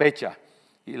sospecha.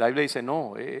 Y la Biblia dice,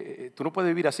 no, tú no puedes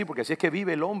vivir así porque así es que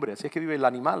vive el hombre, así es que vive el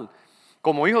animal.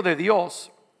 Como hijos de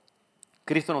Dios,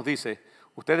 Cristo nos dice,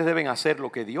 ustedes deben hacer lo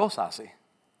que Dios hace.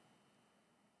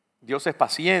 Dios es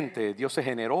paciente, Dios es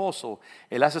generoso.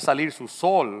 Él hace salir su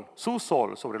sol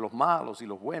sobre los malos y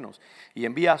los buenos. Y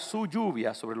envía su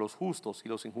lluvia sobre los justos y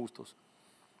los injustos.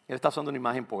 Él está usando una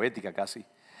imagen poética casi.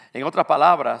 En otras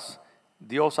palabras,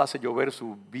 Dios hace llover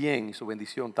su bien y su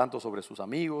bendición tanto sobre sus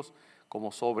amigos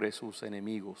como sobre sus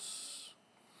enemigos.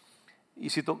 Y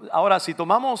ahora, si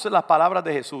tomamos las palabras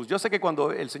de Jesús, yo sé que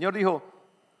cuando el Señor dijo,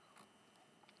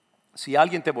 si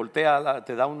alguien te voltea,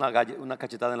 te da una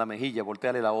cachetada en la mejilla,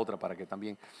 volteale la otra para que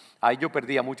también. Ahí yo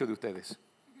perdí a muchos de ustedes.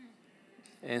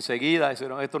 Enseguida,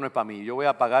 esto no es para mí, yo voy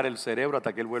a apagar el cerebro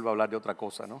hasta que Él vuelva a hablar de otra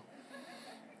cosa, ¿no?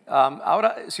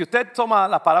 Ahora, si usted toma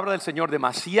las palabras del Señor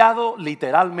demasiado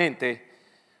literalmente,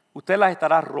 usted las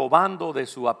estará robando de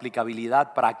su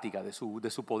aplicabilidad práctica, de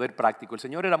su poder práctico. El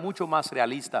Señor era mucho más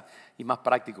realista y más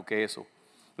práctico que eso.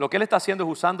 Lo que Él está haciendo es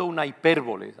usando una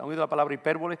hipérbole. ¿Han oído la palabra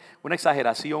hipérbole? Una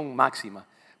exageración máxima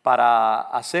para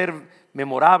hacer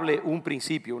memorable un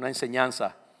principio, una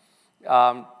enseñanza.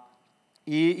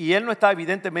 Y Él no está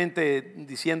evidentemente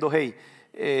diciendo, hey,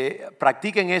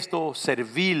 practiquen esto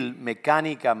servil,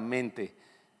 mecánicamente.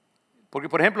 Porque,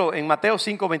 por ejemplo, en Mateo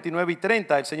 5, 29 y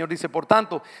 30, el Señor dice, por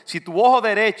tanto, si tu ojo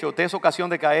derecho te es ocasión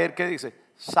de caer, ¿qué dice?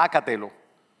 Sácatelo.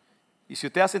 Y si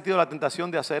usted ha sentido la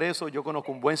tentación de hacer eso, yo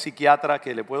conozco un buen psiquiatra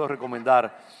que le puedo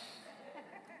recomendar.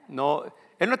 No,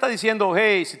 Él no está diciendo,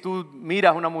 hey, si tú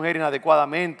miras a una mujer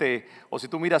inadecuadamente, o si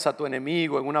tú miras a tu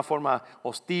enemigo en una forma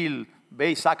hostil, ve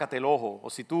y sácate el ojo. O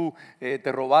si tú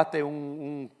te robaste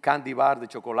un candy bar de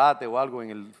chocolate o algo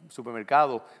en el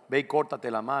supermercado, ve y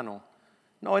córtate la mano.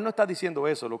 No, Él no está diciendo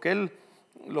eso. Lo que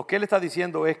Él está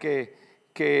diciendo es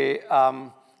que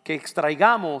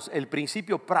extraigamos el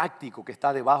principio práctico que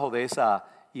está debajo de esa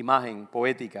imagen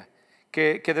poética.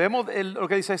 Lo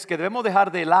que dice es que debemos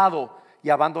dejar de lado y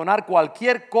abandonar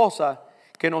cualquier cosa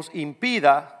que nos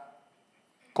impida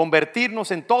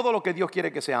convertirnos en todo lo que Dios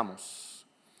quiere que seamos,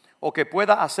 o que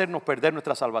pueda hacernos perder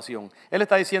nuestra salvación. Él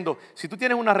está diciendo, si tú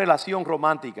tienes una relación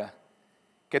romántica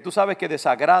que tú sabes que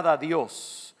desagrada a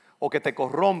Dios, o que te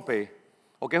corrompe,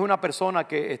 o que es una persona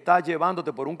que está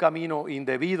llevándote por un camino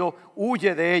indebido,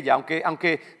 huye de ella.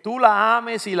 Aunque tú la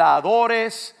ames y la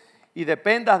adores y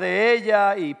dependas de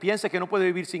ella y pienses que no puedes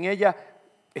vivir sin ella,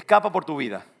 escapa por tu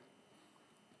vida.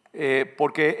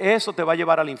 Porque eso te va a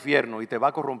llevar al infierno y te va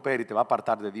a corromper y te va a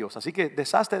apartar de Dios. Así que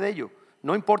deshazte de ello,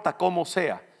 no importa cómo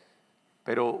sea,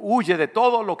 pero huye de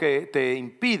todo lo que te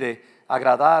impide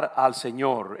agradar al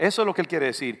Señor. Eso es lo que Él quiere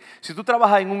decir. Si tú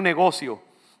trabajas en un negocio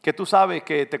que tú sabes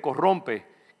que te corrompe,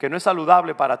 que no es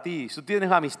saludable para ti, si tú tienes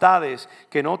amistades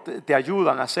que no te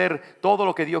ayudan a hacer todo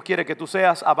lo que Dios quiere que tú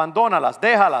seas, abandónalas,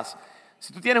 déjalas.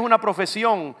 Si tú tienes una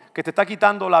profesión que te está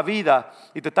quitando la vida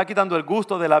y te está quitando el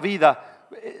gusto de la vida,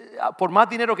 por más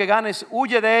dinero que ganes,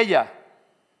 huye de ella,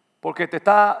 porque te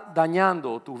está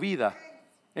dañando tu vida.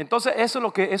 Entonces eso es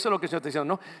lo que el Señor está diciendo,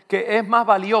 ¿no? Que es más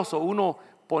valioso uno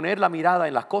poner la mirada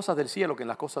en las cosas del cielo que en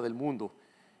las cosas del mundo.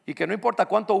 Y que no importa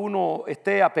cuánto uno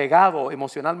esté apegado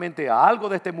emocionalmente a algo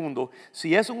de este mundo,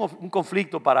 si es un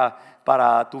conflicto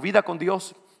para tu vida con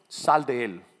Dios, sal de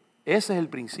él. Ese es el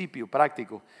principio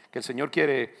práctico que el Señor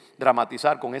quiere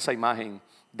dramatizar con esa imagen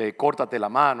de córtate la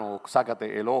mano o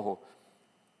sácate el ojo.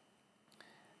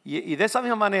 Y de esa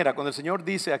misma manera, cuando el Señor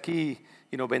dice aquí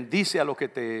y nos bendice a los que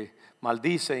te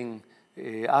maldicen,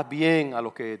 haz bien a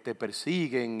los que te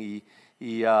persiguen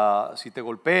y si te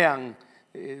golpean,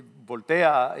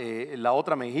 voltea la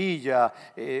otra mejilla,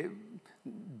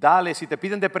 dale, si te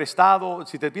piden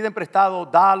prestado,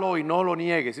 dalo y no lo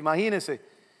niegues. Imagínense,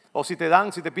 o si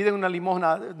te piden una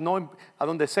limosna, no a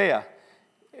donde sea.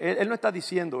 Él no está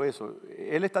diciendo eso.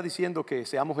 Él está diciendo que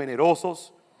seamos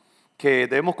generosos, que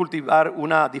debemos cultivar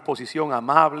una disposición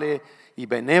amable y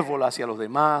benévola hacia los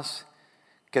demás,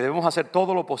 que debemos hacer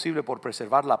todo lo posible por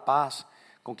preservar la paz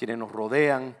con quienes nos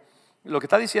rodean. Lo que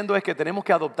está diciendo es que tenemos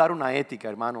que adoptar una ética,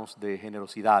 hermanos, de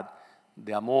generosidad,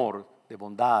 de amor, de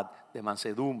bondad, de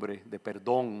mansedumbre, de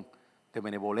perdón, de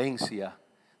benevolencia,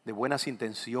 de buenas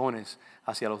intenciones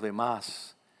hacia los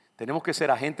demás. Tenemos que ser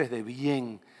agentes de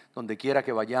bien donde quiera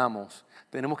que vayamos.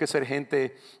 Tenemos que ser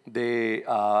gente de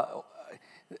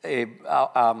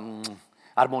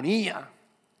armonía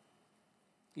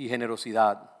y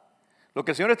generosidad. Lo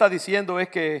que el Señor está diciendo es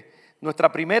que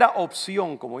nuestra primera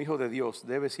opción como hijos de Dios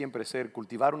debe siempre ser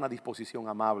cultivar una disposición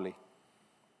amable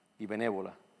y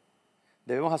benévola.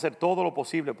 Debemos hacer todo lo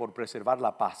posible por preservar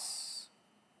la paz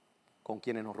con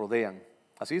quienes nos rodean.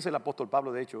 Así dice el apóstol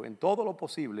Pablo, de hecho, en todo lo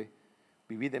posible,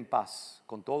 vivid en paz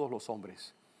con todos los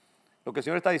hombres. Lo que el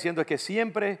Señor está diciendo es que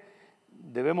siempre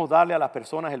debemos darle a las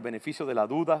personas el beneficio de la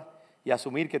duda y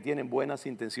asumir que tienen buenas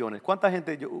intenciones. ¿Cuánta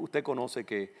gente usted conoce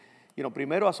que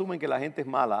primero asumen que la gente es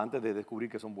mala antes de descubrir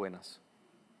que son buenas?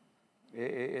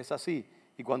 Es así.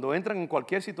 Y cuando entran en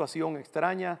cualquier situación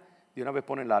extraña, de una vez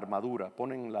ponen la armadura,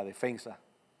 ponen la defensa.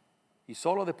 Y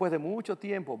solo después de mucho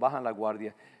tiempo bajan la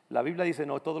guardia. La Biblia dice,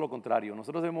 no, es todo lo contrario.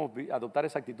 Nosotros debemos adoptar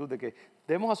esa actitud de que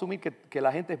debemos asumir que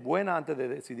la gente es buena antes de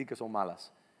decidir que son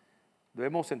malas.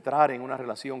 Debemos entrar en una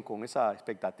relación con esa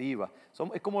expectativa.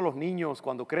 Es como los niños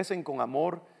cuando crecen con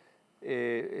amor.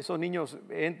 Esos niños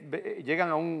llegan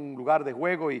a un lugar de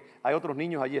juego y hay otros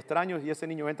niños allí extraños y ese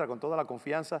niño entra con toda la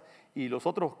confianza y los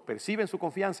otros perciben su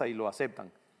confianza y lo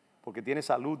aceptan porque tiene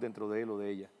salud dentro de él o de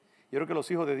ella. Yo creo que los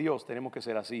hijos de Dios tenemos que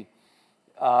ser así.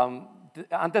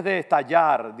 Antes de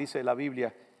estallar, dice la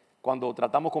Biblia, cuando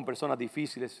tratamos con personas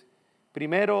difíciles,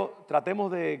 primero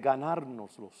tratemos de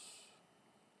ganárnoslos.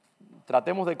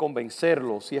 Tratemos de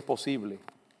convencerlos si es posible.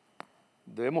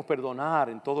 Debemos perdonar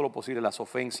en todo lo posible las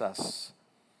ofensas.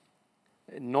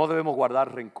 No debemos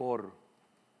guardar rencor,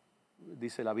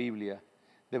 dice la Biblia.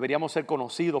 Deberíamos ser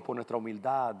conocidos por nuestra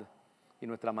humildad y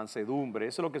nuestra mansedumbre.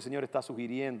 Eso es lo que el Señor está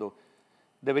sugiriendo.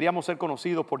 Deberíamos ser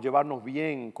conocidos por llevarnos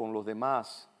bien con los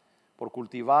demás, por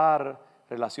cultivar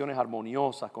relaciones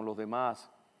armoniosas con los demás.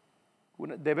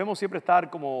 Debemos siempre estar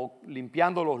como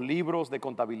limpiando los libros de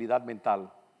contabilidad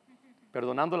mental,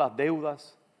 perdonando las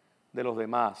deudas de los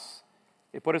demás.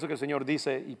 Es por eso que el Señor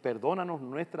dice, y perdónanos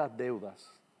nuestras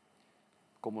deudas,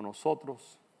 como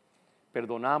nosotros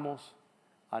perdonamos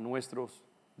a nuestros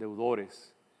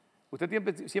deudores.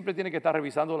 Usted siempre tiene que estar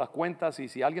revisando las cuentas y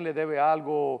si alguien le debe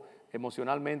algo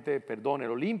emocionalmente,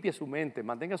 perdónelo. Limpie su mente,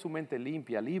 mantenga su mente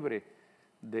limpia, libre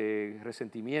de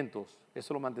resentimientos.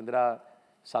 Eso lo mantendrá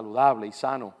saludable y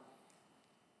sano.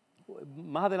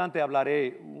 Más adelante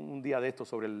hablaré un día de esto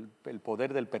sobre el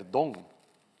poder del perdón,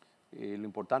 lo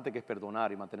importante que es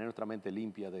perdonar y mantener nuestra mente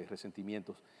limpia de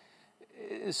resentimientos.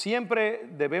 Siempre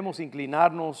debemos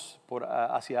inclinarnos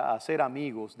hacia ser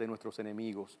amigos de nuestros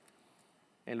enemigos,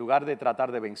 en lugar de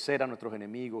tratar de vencer a nuestros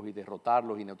enemigos y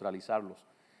derrotarlos y neutralizarlos.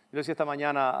 Yo decía esta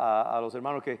mañana a los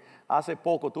hermanos que hace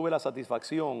poco tuve la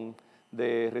satisfacción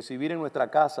de recibir en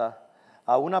nuestra casa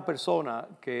a una persona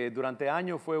que durante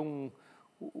años fue un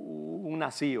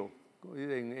nacido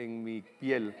en mi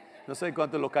piel. No sé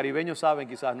cuántos los caribeños saben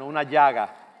quizás, ¿no? Una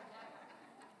llaga.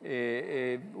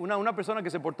 Una persona que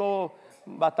se portó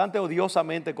bastante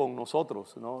odiosamente con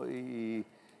nosotros, ¿no? Y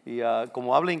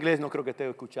como habla inglés no creo que esté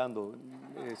escuchando,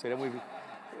 sería muy...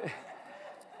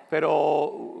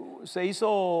 Pero se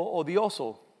hizo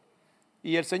odioso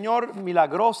y el Señor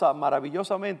milagrosa,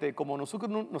 maravillosamente, como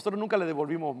nosotros nunca le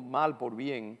devolvimos mal por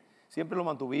bien, siempre lo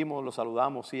mantuvimos, lo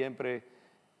saludamos siempre,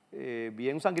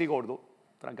 bien un sangrigordo,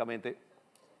 francamente.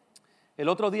 El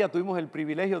otro día tuvimos el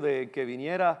privilegio de que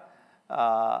viniera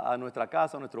a nuestra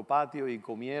casa, a nuestro patio y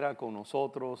comiera con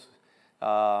nosotros.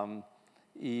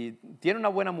 Y tiene una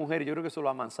buena mujer, yo creo que eso lo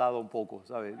ha amansado un poco,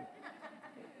 ¿sabes?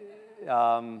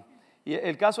 Y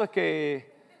el caso es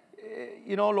que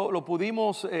lo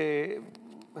pudimos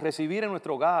recibir en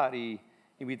nuestro hogar y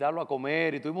invitarlo a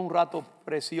comer y tuvimos un rato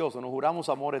precioso, nos juramos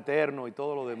amor eterno y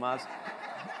todo lo demás.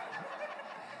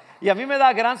 Y a mí me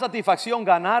da gran satisfacción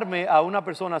ganarme a una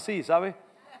persona así, ¿sabes?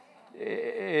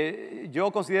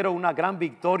 Yo considero una gran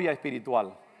victoria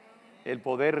espiritual el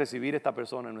poder recibir a esta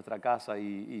persona en nuestra casa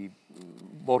y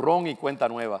borrón y cuenta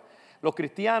nueva. Los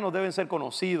cristianos deben ser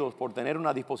conocidos por tener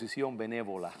una disposición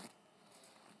benévola.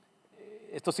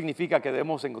 Esto significa que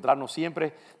debemos encontrarnos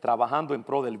siempre trabajando en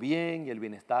pro del bien y el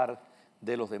bienestar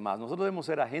de los demás. Nosotros debemos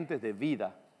ser agentes de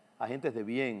vida, agentes de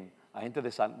bien, agentes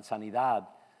de sanidad,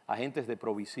 agentes de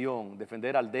provisión,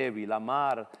 defender al débil,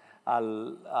 amar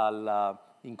al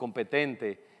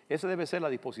incompetente. Esa debe ser la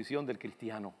disposición del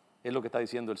cristiano, es lo que está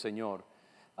diciendo el Señor.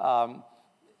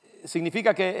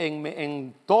 Significa que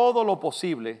en todo lo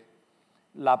posible,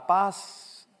 la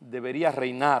paz debería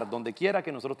reinar donde quiera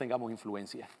que nosotros tengamos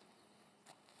influencia.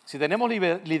 Si tenemos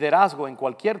liderazgo en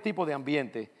cualquier tipo de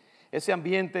ambiente, ese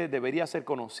ambiente debería ser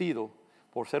conocido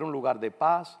por ser un lugar de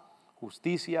paz,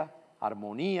 justicia,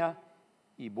 armonía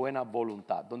y buena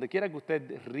voluntad. Donde quiera que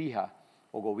usted rija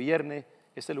o gobierne,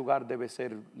 ese lugar debe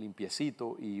ser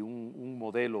limpiecito y un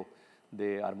modelo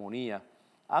de armonía.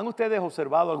 ¿Han ustedes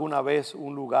observado alguna vez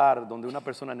un lugar donde una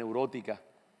persona neurótica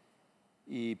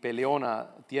y peleona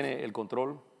tiene el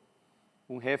control?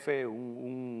 Un jefe,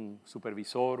 un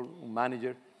supervisor, un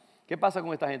manager. ¿Qué pasa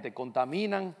con esta gente?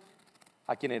 Contaminan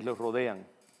a quienes los rodean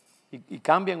y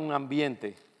cambian un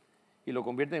ambiente y lo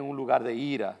convierten en un lugar de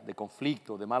ira, de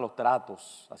conflicto, de malos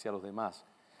tratos hacia los demás.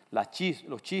 Los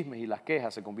chismes y las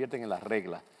quejas se convierten en las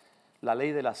reglas. La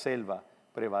ley de la selva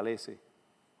prevalece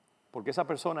porque esa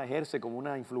persona ejerce como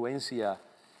una influencia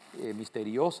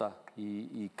misteriosa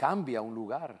y cambia un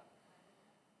lugar.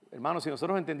 Hermanos, si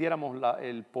nosotros entendiéramos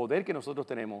el poder que nosotros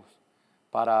tenemos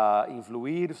para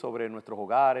influir sobre nuestros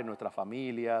hogares, nuestras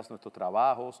familias, nuestros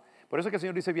trabajos. Por eso es que el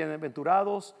Señor dice,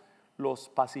 bienaventurados los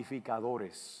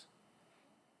pacificadores.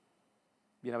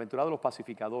 Bienaventurados los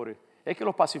pacificadores. Es que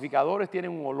los pacificadores tienen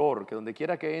un olor que donde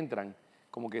quiera que entran,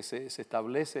 como que se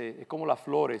establece, es como las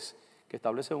flores que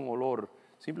establecen un olor,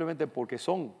 simplemente porque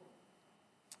son.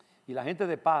 Y la gente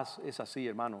de paz es así,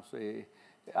 hermanos.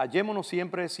 Hallémonos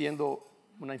siempre siendo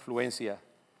una influencia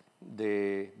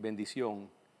de bendición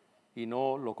y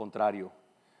no lo contrario.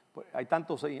 Hay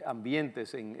tantos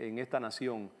ambientes en esta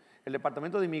nación. El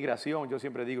Departamento de Inmigración, yo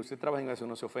siempre digo, usted trabaja en inmigración,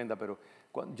 no se ofenda, pero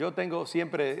yo tengo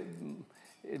siempre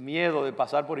miedo de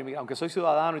pasar por inmigración, aunque soy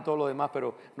ciudadano y todo lo demás,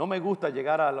 pero no me gusta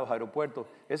llegar a los aeropuertos.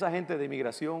 Esa gente de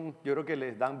inmigración, yo creo que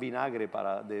les dan vinagre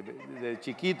de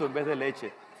chiquito en vez de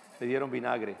leche, le dieron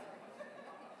vinagre.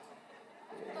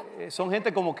 Son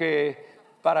gente como que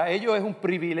para ellos es un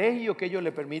privilegio que ellos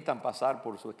le permitan pasar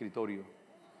por su escritorio.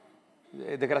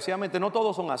 Desgraciadamente no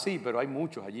todos son así, pero hay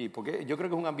muchos allí, porque yo creo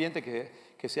que es un ambiente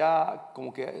que se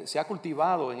ha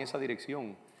cultivado en esa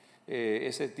dirección,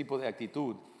 ese tipo de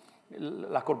actitud.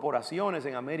 Las corporaciones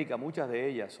en América, muchas de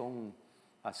ellas son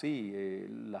así,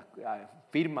 las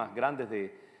firmas grandes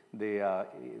de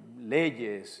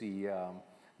leyes y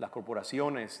las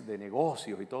corporaciones de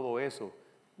negocios y todo eso.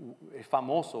 Es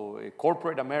famoso,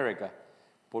 Corporate America,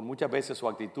 por muchas veces su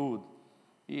actitud.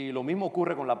 Y lo mismo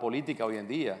ocurre con la política hoy en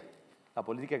día, la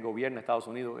política que gobierna Estados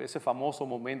Unidos. Ese famoso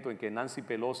momento en que Nancy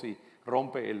Pelosi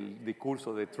rompe el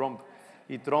discurso de Trump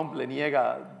y Trump le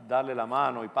niega darle la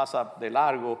mano y pasa de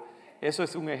largo. Eso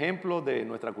es un ejemplo de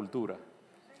nuestra cultura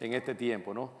en este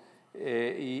tiempo, ¿no?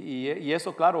 Y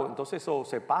eso, claro, entonces eso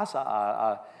se pasa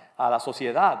a la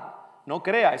sociedad. No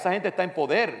crea, esa gente está en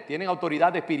poder, tienen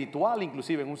autoridad espiritual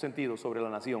inclusive en un sentido sobre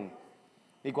la nación.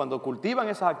 Y cuando cultivan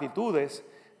esas actitudes,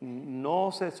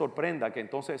 no se sorprenda que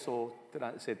entonces eso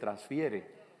se transfiere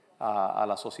a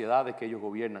las sociedades que ellos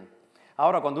gobiernan.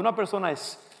 Ahora, cuando una persona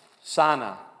es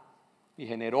sana y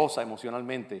generosa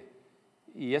emocionalmente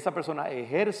y esa persona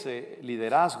ejerce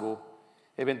liderazgo,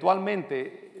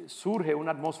 eventualmente surge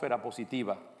una atmósfera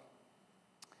positiva.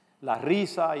 La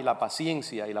risa y la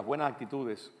paciencia y las buenas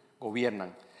actitudes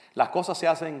gobiernan. Las cosas se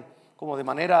hacen como de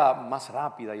manera más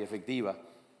rápida y efectiva.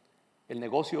 El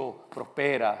negocio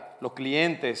prospera, los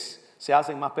clientes se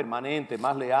hacen más permanentes,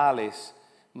 más leales,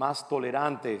 más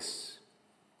tolerantes.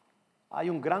 Hay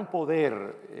un gran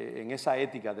poder en esa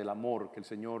ética del amor que el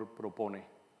Señor propone.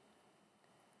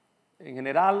 En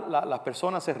general, las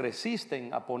personas se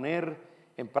resisten a poner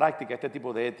en práctica este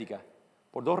tipo de ética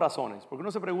por dos razones. Porque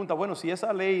uno se pregunta, bueno, si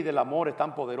esa ley del amor es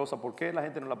tan poderosa, ¿por qué la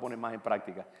gente no la pone más en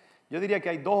práctica? Yo diría que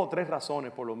hay dos o tres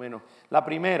razones por lo menos. La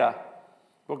primera,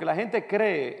 porque la gente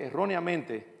cree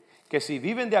erróneamente que si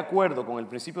viven de acuerdo con el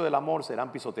principio del amor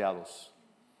serán pisoteados,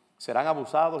 serán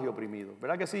abusados y oprimidos.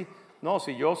 ¿Verdad que sí? No,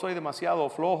 si yo soy demasiado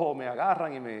flojo, me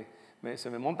agarran y se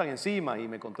me montan encima y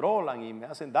me controlan y me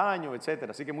hacen daño, etc.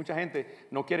 Así que mucha gente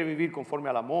no quiere vivir conforme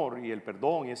al amor y el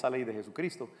perdón y esa ley de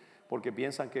Jesucristo porque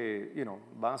piensan que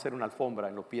van a ser una alfombra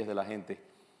en los pies de la gente.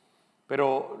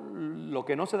 Pero lo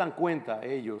que no se dan cuenta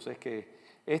ellos es que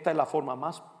esta es la forma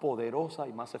más poderosa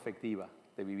y más efectiva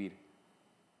de vivir.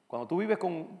 Cuando tú vives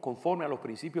conforme a los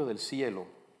principios del cielo,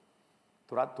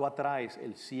 tú atraes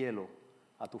el cielo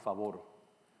a tu favor.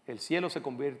 El cielo se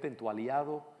convierte en tu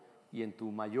aliado y en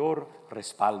tu mayor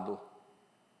respaldo.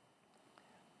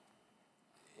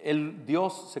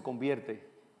 Dios se convierte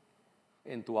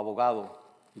en tu abogado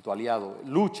y tu aliado.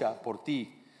 Lucha por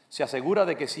ti, se asegura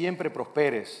de que siempre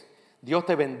prosperes. Dios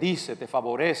te bendice, te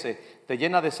favorece, te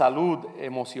llena de salud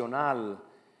emocional.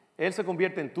 Él se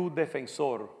convierte en tu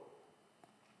defensor.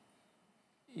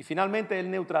 Y finalmente Él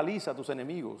neutraliza a tus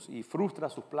enemigos y frustra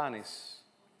sus planes.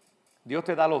 Dios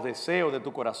te da los deseos de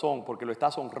tu corazón porque lo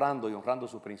estás honrando y honrando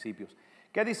sus principios.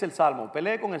 ¿Qué dice el Salmo?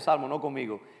 Pelee con el Salmo, no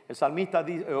conmigo.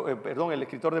 El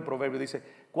escritor de Proverbios dice,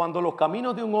 cuando los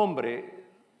caminos de un hombre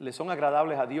le son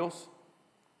agradables a Dios,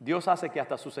 Dios hace que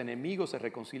hasta sus enemigos se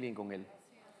reconcilien con Él.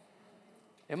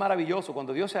 Es maravilloso,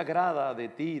 cuando Dios se agrada de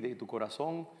ti, de tu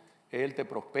corazón, Él te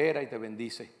prospera y te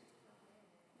bendice.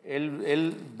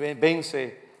 Él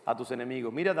vence a tus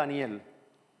enemigos. Mira a Daniel.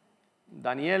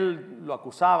 Daniel lo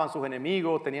acusaban sus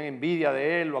enemigos, tenían envidia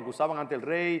de él, lo acusaban ante el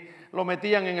rey, lo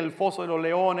metían en el foso de los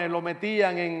leones, lo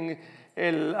metían en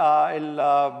el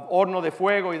horno de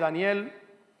fuego y Daniel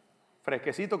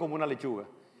fresquecito como una lechuga.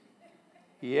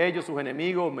 Y ellos, sus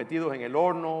enemigos, metidos en el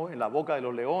horno, en la boca de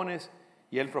los leones,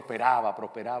 y él prosperaba.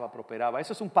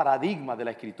 Eso es un paradigma de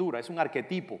la Escritura, es un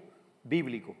arquetipo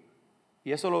bíblico.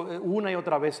 Y eso una y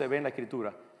otra vez se ve en la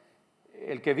Escritura.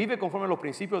 El que vive conforme a los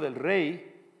principios del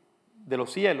Rey de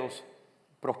los cielos,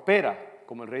 prospera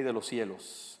como el Rey de los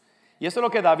cielos. Y eso es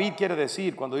lo que David quiere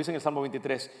decir cuando dice en el Salmo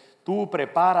 23, tú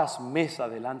preparas mesa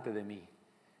delante de mí,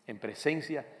 en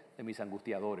presencia de mis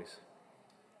angustiadores.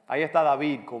 Ahí está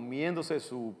David comiéndose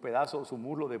su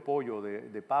muslo de pollo,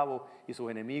 de pavo, y sus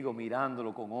enemigos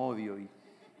mirándolo con odio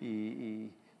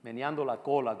y meneando la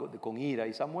cola con ira.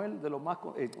 Y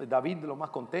David de lo más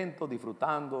contento,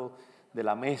 disfrutando de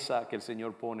la mesa que el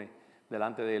Señor pone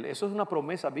delante de él. Eso es una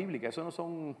promesa bíblica, eso no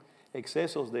son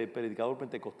excesos de predicador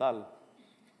pentecostal.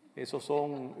 Esos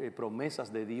son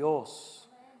promesas de Dios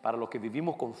para los que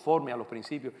vivimos conforme a los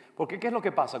principios. Porque ¿qué es lo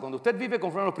que pasa? Cuando usted vive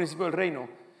conforme a los principios del reino,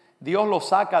 Dios lo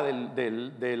saca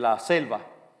de la selva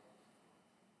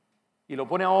y lo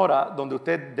pone ahora donde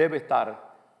usted debe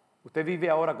estar. Usted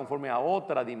vive ahora conforme a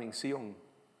otra dimensión.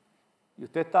 Y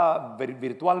usted está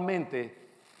virtualmente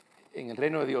en el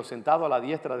reino de Dios, sentado a la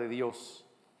diestra de Dios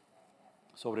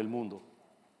sobre el mundo.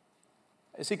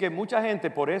 Así que mucha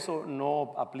gente por eso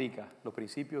no aplica los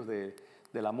principios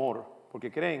del amor,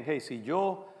 porque creen, hey, si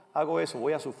yo hago eso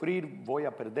voy a sufrir, voy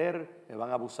a perder, me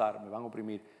van a abusar, me van a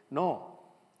oprimir. No,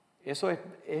 eso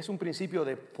es un principio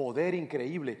de poder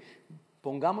increíble.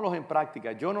 Pongámoslos en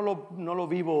práctica. Yo no lo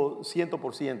vivo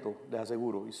 100%, les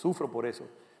aseguro, y sufro por eso.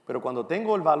 Pero cuando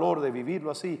tengo el valor de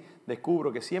vivirlo así, descubro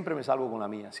que siempre me salgo con la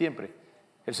mía, siempre.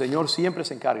 El Señor siempre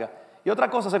se encarga. Y otra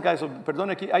cosa acerca de eso, perdón,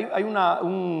 aquí hay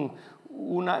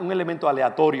un elemento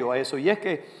aleatorio a eso, y es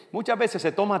que muchas veces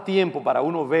se toma tiempo para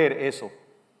uno ver eso,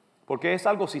 porque es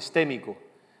algo sistémico,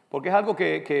 porque es algo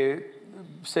que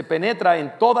se penetra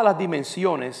en todas las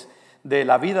dimensiones de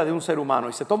la vida de un ser humano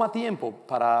y se toma tiempo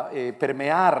para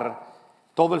permear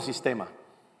todo el sistema.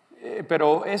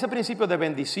 Pero ese principio de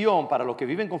bendición para los que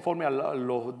viven conforme a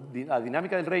la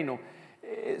dinámica del reino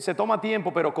se toma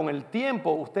tiempo, pero con el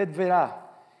tiempo usted verá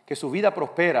que su vida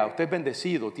prospera, usted es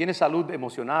bendecido, tiene salud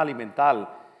emocional y mental,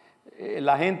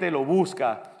 la gente lo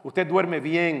busca, usted duerme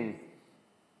bien,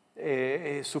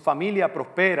 su familia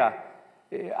prospera.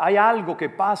 Hay algo que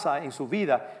pasa en su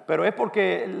vida, pero es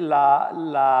porque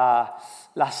la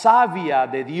savia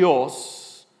de Dios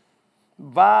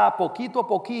va poquito a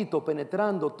poquito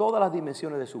penetrando todas las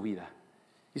dimensiones de su vida.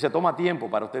 Y se toma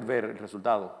tiempo para usted ver el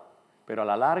resultado. Pero a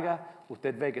la larga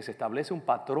usted ve que se establece un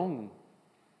patrón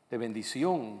de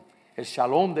bendición. El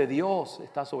shalom de Dios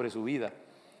está sobre su vida.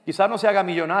 Quizás no se haga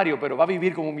millonario, pero va a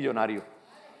vivir como un millonario.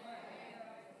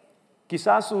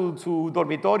 Quizás su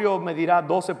dormitorio medirá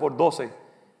 12 por 12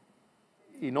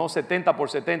 y no 70 por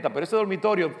 70, pero ese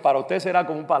dormitorio para usted será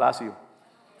como un palacio.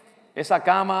 Esa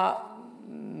cama,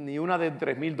 ni una de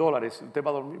 $3,000, usted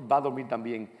va a dormir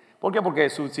también. ¿Por qué? Porque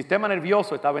su sistema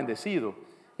nervioso está bendecido.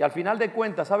 Y al final de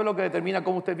cuentas, ¿sabe lo que determina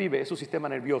cómo usted vive? Es su sistema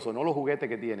nervioso, no los juguetes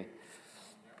que tiene.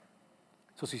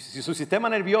 Si su sistema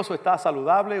nervioso está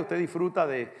saludable, usted disfruta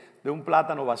de un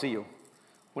plátano vacío.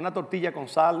 Una tortilla con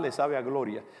sal le sabe a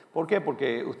gloria. ¿Por qué?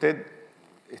 Porque usted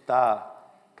está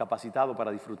capacitado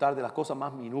para disfrutar de las cosas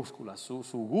más minúsculas.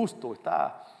 Su gusto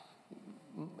está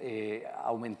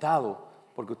aumentado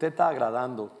porque usted está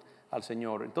agradando al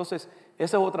Señor. Entonces,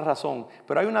 esa es otra razón.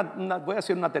 Pero hay voy a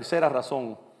decir una tercera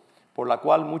razón por la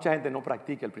cual mucha gente no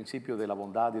practica el principio de la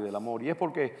bondad y del amor. Y es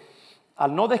porque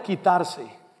al no desquitarse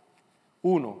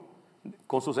uno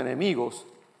con sus enemigos,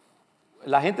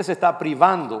 la gente se está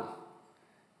privando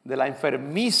de la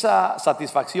enfermiza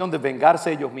satisfacción de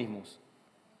vengarse ellos mismos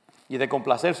y de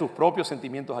complacer sus propios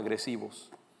sentimientos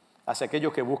agresivos hacia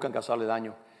aquellos que buscan causarle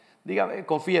daño. Dígame,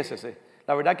 confiésese.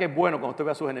 La verdad que es bueno cuando usted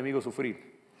ve a sus enemigos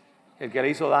sufrir. El que le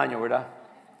hizo daño, ¿verdad?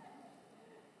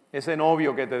 Ese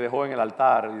novio que te dejó en el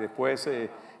altar y después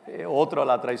otro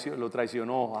lo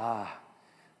traicionó.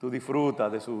 Tú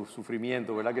disfrutas de su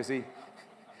sufrimiento, ¿verdad que sí?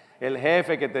 El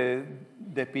jefe que te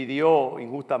despidió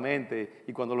injustamente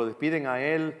y cuando lo despiden a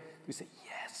él, tú dices,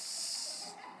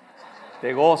 yes,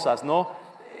 te gozas, ¿no?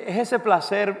 Es ese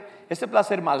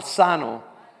placer malsano,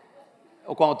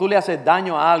 o cuando tú le haces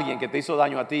daño a alguien que te hizo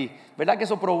daño a ti, ¿verdad que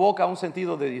eso provoca un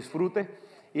sentido de disfrute?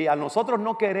 Y a nosotros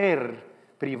no querer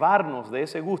privarnos de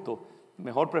ese gusto,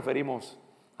 mejor preferimos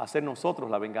hacer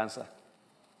nosotros la venganza.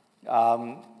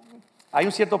 Hay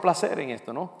un cierto placer en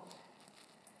esto, ¿no?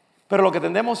 Pero lo que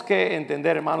tenemos que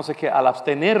entender, hermanos, es que al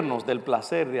abstenernos del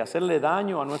placer de hacerle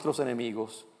daño a nuestros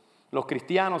enemigos, los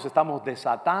cristianos estamos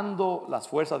desatando las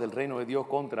fuerzas del reino de Dios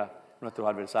contra nuestros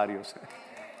adversarios.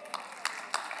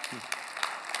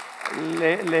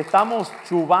 Le estamos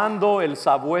chubando el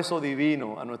sabueso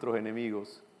divino a nuestros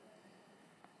enemigos.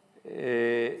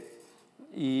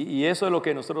 Y eso es lo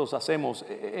que nosotros hacemos.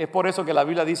 Es por eso que la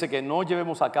Biblia dice que no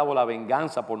llevemos a cabo la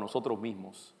venganza por nosotros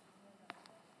mismos.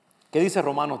 ¿Qué dice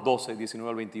Romanos 12, 19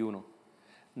 al 21?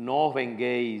 No os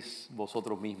venguéis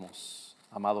vosotros mismos,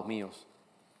 amados míos,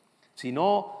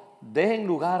 sino dejen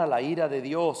lugar a la ira de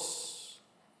Dios.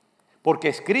 Porque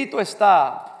escrito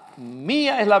está,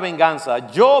 mía es la venganza,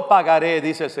 yo pagaré,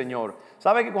 dice el Señor.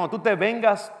 ¿Sabe que cuando tú te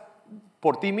vengas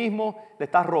por ti mismo, le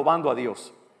estás robando a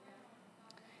Dios?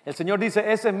 El Señor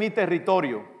dice, ese es mi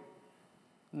territorio.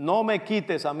 No me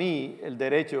quites a mí el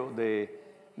derecho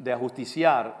de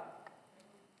ajusticiar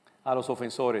a los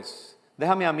ofensores.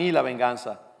 Déjame a mí la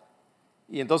venganza.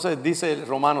 Y entonces dice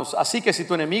Romanos, así que si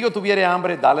tu enemigo tuviere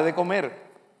hambre, dale de comer.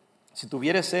 Si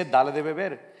tuviere sed, dale de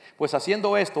beber. Pues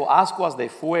haciendo esto, ascuas de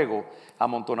fuego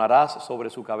amontonarás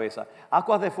sobre su cabeza.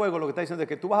 Ascuas de fuego, lo que está diciendo es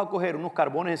que tú vas a coger unos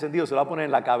carbones encendidos, se lo vas a poner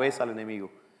en la cabeza al enemigo.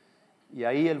 Y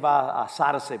ahí él va a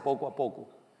asarse poco a poco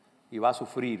y va a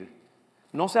sufrir.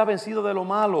 No se ha vencido de lo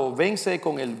malo, vence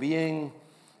con el bien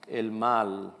el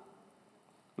mal.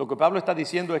 Lo que Pablo está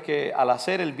diciendo es que al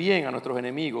hacer el bien a nuestros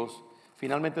enemigos,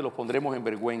 finalmente los pondremos en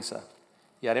vergüenza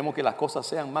y haremos que las cosas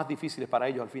sean más difíciles para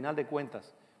ellos al final de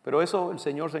cuentas. Pero eso el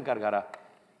Señor se encargará.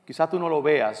 Quizás tú no lo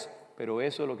veas, pero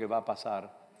eso es lo que va a pasar.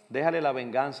 Déjale la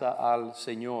venganza al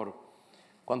Señor.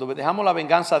 Cuando dejamos la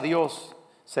venganza a Dios,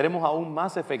 seremos aún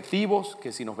más efectivos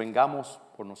que si nos vengamos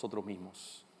por nosotros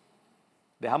mismos.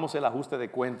 Dejamos el ajuste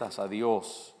de cuentas a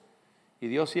Dios Y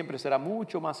Dios siempre será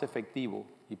mucho más efectivo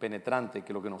y penetrante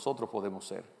que lo que nosotros podemos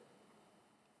ser.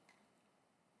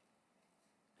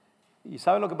 Y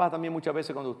 ¿sabe lo que pasa también muchas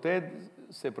veces? Cuando usted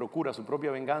se procura su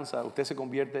propia venganza, usted se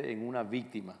convierte en una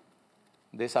víctima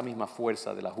de esa misma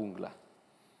fuerza de la jungla.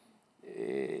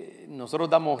 Nosotros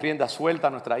damos rienda suelta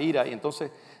a nuestra ira y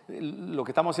entonces lo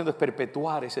que estamos haciendo es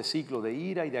perpetuar ese ciclo de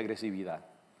ira y de agresividad.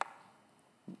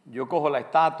 Yo cojo la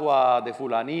estatua de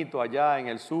fulanito allá en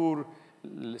el sur,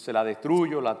 se la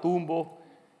destruyo, la tumbo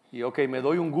y me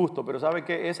doy un gusto, pero ¿sabe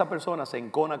qué? Esa persona se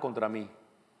encona contra mí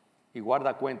y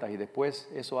guarda cuentas y después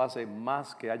eso hace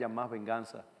más que haya más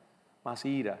venganza, más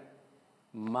ira,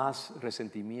 más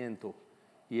resentimiento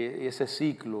y ese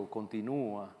ciclo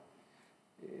continúa.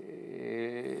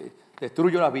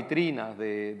 Destruyo las vitrinas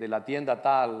de la tienda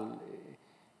tal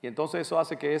y entonces eso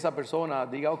hace que esa persona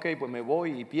diga pues me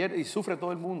voy y pierde y sufre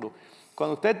todo el mundo.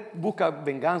 Cuando usted busca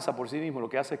venganza por sí mismo, lo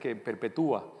que hace es que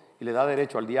perpetúa y le da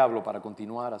derecho al diablo para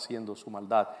continuar haciendo su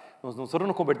maldad. Nosotros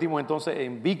nos convertimos entonces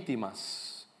en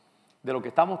víctimas de lo que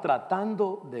estamos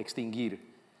tratando de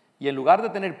extinguir y en lugar de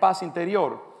tener paz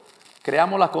interior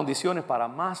creamos las condiciones para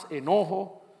más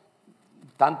enojo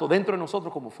tanto dentro de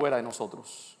nosotros como fuera de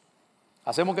nosotros.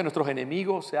 Hacemos que nuestros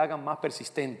enemigos se hagan más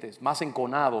persistentes, más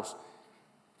enconados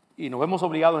y nos vemos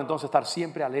obligados entonces a estar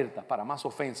siempre alertas para más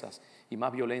ofensas y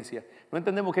más violencia. No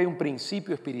entendemos que hay un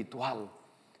principio espiritual,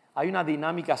 hay una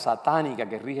dinámica satánica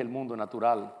que rige el mundo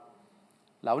natural.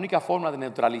 La única forma de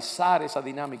neutralizar esa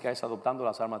dinámica es adoptando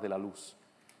las armas de la luz.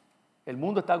 El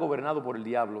mundo está gobernado por el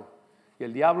diablo y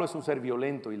el diablo es un ser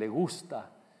violento y le gusta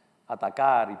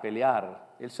atacar y pelear.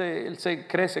 Él se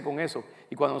crece con eso.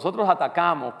 Y cuando nosotros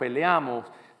atacamos, peleamos,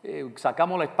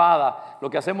 sacamos la espada, lo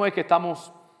que hacemos es que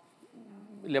estamos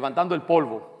levantando el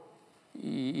polvo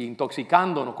y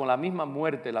intoxicándonos con la misma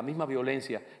muerte, la misma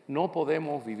violencia. No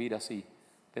podemos vivir así.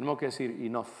 Tenemos que decir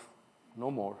enough, no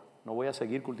more. No voy a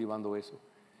seguir cultivando eso.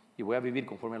 Y voy a vivir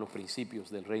conforme a los principios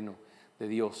del reino de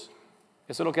Dios.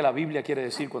 Eso es lo que la Biblia quiere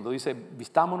decir cuando dice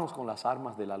vistámonos con las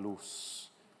armas de la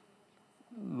luz.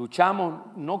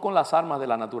 Luchamos no con las armas de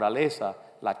la naturaleza,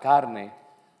 la carne,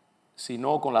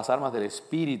 sino con las armas del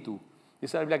Espíritu.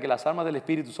 Dice la Biblia que las armas del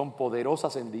Espíritu son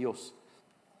poderosas en Dios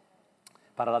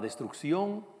para la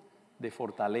destrucción de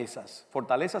fortalezas,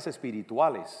 fortalezas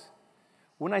espirituales.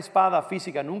 Una espada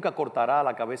física nunca cortará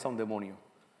la cabeza a un demonio,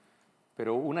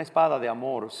 pero una espada de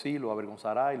amor sí lo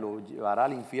avergonzará y lo llevará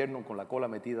al infierno con la cola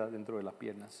metida dentro de las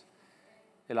piernas.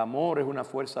 El amor es una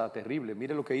fuerza terrible.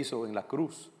 Mire lo que hizo en la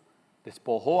cruz.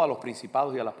 Despojó a los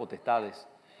principados y a las potestades,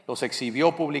 los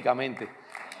exhibió públicamente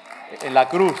en la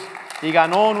cruz y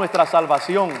ganó nuestra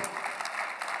salvación.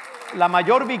 La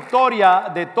mayor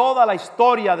victoria de toda la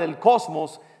historia del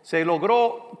cosmos se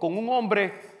logró con un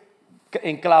hombre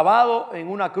enclavado en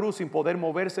una cruz sin poder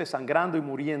moverse, sangrando y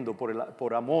muriendo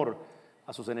por amor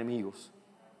a sus enemigos.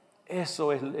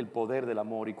 Eso es el poder del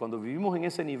amor y cuando vivimos en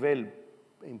ese nivel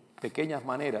en pequeñas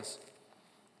maneras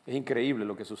es increíble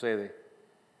lo que sucede.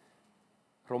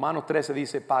 Romanos 13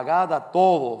 dice, pagad a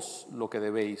todos lo que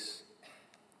debéis.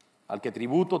 Al que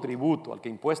tributo, tributo. Al que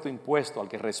impuesto, impuesto. Al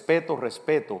que respeto,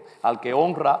 respeto. Al que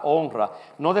honra, honra.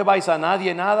 No debáis a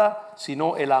nadie nada,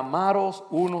 sino el amaros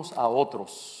unos a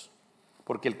otros.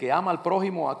 Porque el que ama al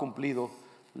prójimo ha cumplido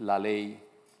la ley.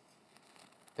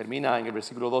 Termina en el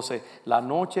versículo 12. La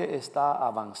noche está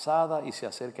avanzada y se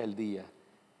acerca el día.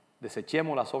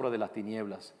 Desechemos las obras de las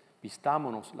tinieblas.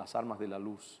 Vistámonos las armas de la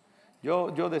luz.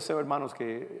 Yo deseo, hermanos,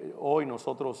 que hoy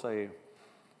nosotros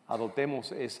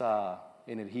adoptemos esa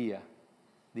energía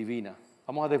divina.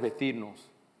 Vamos a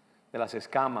desvestirnos de las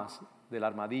escamas del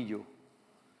armadillo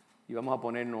y vamos a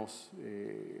ponernos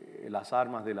las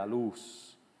armas de la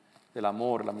luz, del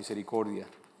amor, la misericordia.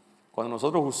 Cuando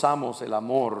nosotros usamos el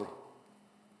amor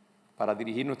para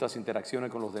dirigir nuestras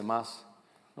interacciones con los demás,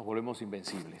 nos volvemos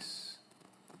invencibles.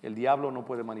 El diablo no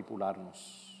puede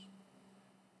manipularnos.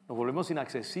 Nos volvemos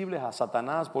inaccesibles a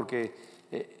Satanás porque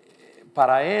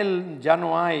para él ya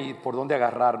no hay por dónde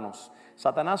agarrarnos.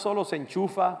 Satanás solo se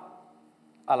enchufa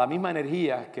a la misma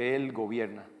energía que él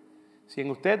gobierna. Si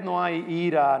en usted no hay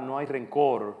ira, no hay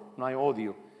rencor, no hay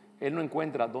odio, él no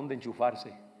encuentra dónde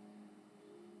enchufarse.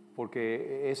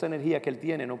 Porque esa energía que él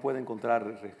tiene no puede encontrar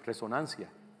resonancia.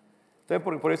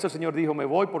 Entonces por eso el Señor dijo, me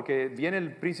voy porque viene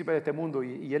el príncipe de este mundo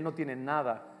y él no tiene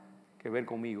nada que ver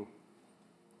conmigo.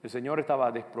 El Señor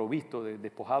estaba desprovisto,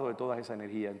 despojado de toda esa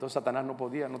energía. Entonces Satanás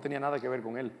no tenía nada que ver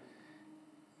con él.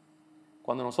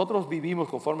 Cuando nosotros vivimos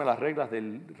conforme a las reglas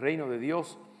del reino de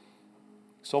Dios,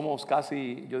 somos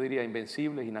casi, yo diría,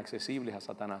 invencibles, inaccesibles a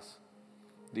Satanás.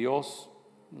 Dios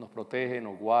nos protege,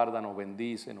 nos guarda, nos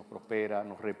bendice, nos prospera,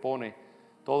 nos repone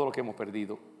todo lo que hemos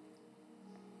perdido.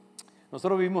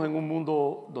 Nosotros vivimos en un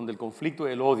mundo donde el conflicto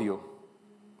y el odio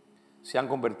se han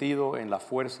convertido en la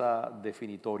fuerza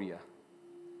definitoria.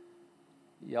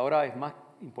 Y ahora es más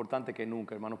importante que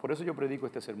nunca, hermanos. Por eso yo predico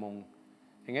este sermón.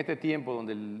 En este tiempo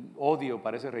donde el odio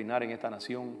parece reinar en esta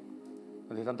nación,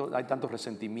 donde hay tanto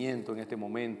resentimiento en este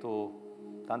momento,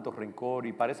 tanto rencor,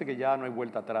 y parece que ya no hay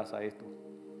vuelta atrás a esto.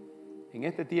 En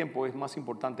este tiempo es más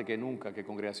importante que nunca que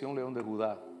Congregación León de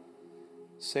Judá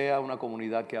sea una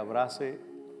comunidad que abrace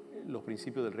los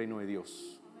principios del reino de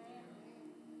Dios.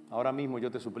 Ahora mismo yo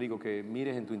te suplico que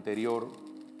mires en tu interior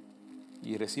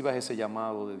y recibas ese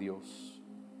llamado de Dios.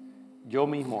 Yo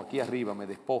mismo aquí arriba me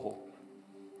despojo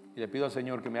y le pido al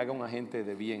Señor que me haga un agente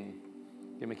de bien,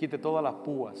 que me quite todas las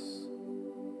púas,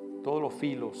 todos los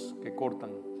filos que cortan,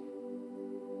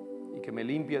 y que me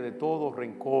limpie de todo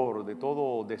rencor, de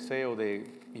todo deseo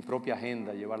de mi propia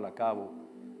agenda llevarla a cabo.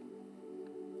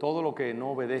 Todo lo que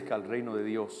no obedezca al reino de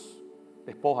Dios,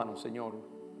 despójanos, Señor.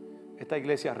 Esta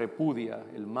iglesia repudia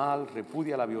el mal,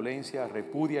 repudia la violencia,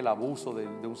 repudia el abuso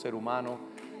de un ser humano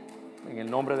en el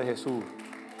nombre de Jesús.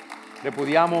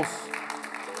 Repudiamos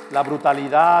la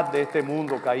brutalidad de este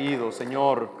mundo caído,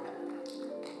 Señor.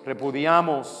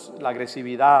 Repudiamos la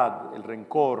agresividad, el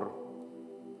rencor,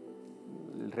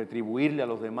 el retribuirle a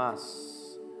los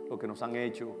demás lo que nos han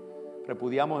hecho.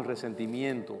 Repudiamos el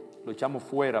resentimiento, lo echamos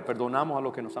fuera, perdonamos a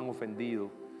los que nos han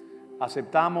ofendido.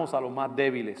 Aceptamos a los más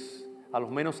débiles, a los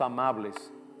menos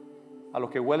amables, a los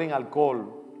que huelen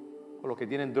alcohol, a los que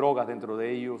tienen drogas dentro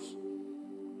de ellos,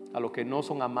 a los que no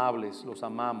son amables, los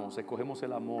amamos, escogemos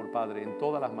el amor, Padre, en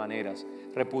todas las maneras.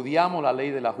 Repudiamos la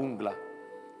ley de la jungla,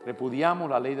 repudiamos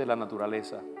la ley de la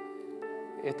naturaleza.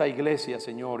 Esta iglesia,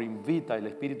 Señor, invita el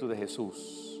Espíritu de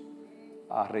Jesús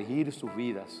a regir sus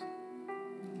vidas.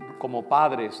 Como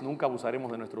padres nunca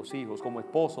abusaremos de nuestros hijos, como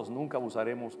esposos nunca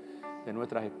abusaremos de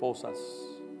nuestras esposas.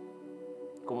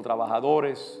 Como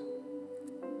trabajadores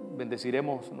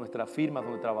bendeciremos nuestras firmas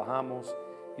donde trabajamos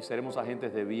y seremos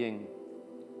agentes de bien.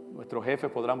 Nuestros jefes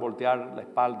podrán voltear la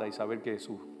espalda y saber que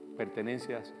sus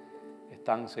pertenencias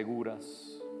están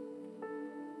seguras.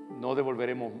 No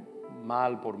devolveremos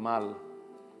mal por mal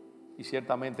y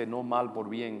ciertamente no mal por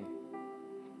bien.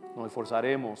 Nos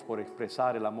esforzaremos por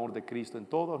expresar el amor de Cristo en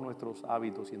todos nuestros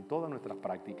hábitos y en todas nuestras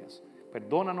prácticas.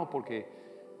 Perdónanos porque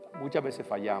muchas veces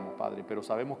fallamos, Padre, pero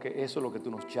sabemos que eso es lo que tú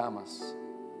nos llamas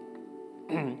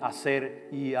a hacer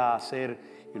y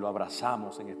lo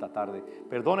abrazamos en esta tarde.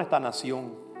 Perdona esta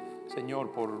nación,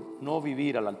 Señor, por no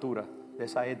vivir a la altura de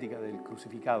esa ética del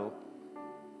crucificado,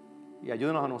 y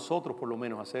ayúdanos a nosotros por lo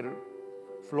menos a hacer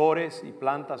flores y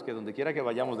plantas que donde quiera que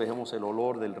vayamos dejemos el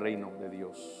olor del reino de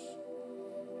Dios.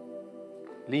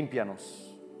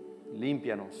 Límpianos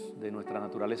de nuestra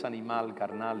naturaleza animal,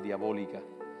 carnal, diabólica,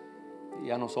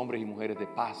 y haznos hombres y mujeres de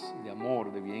paz, de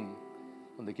amor, de bien,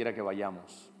 donde quiera que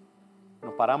vayamos.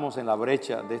 Nos paramos en la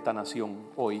brecha de esta nación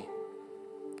hoy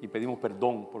y pedimos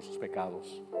perdón por sus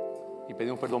pecados y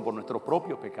pedimos perdón por nuestros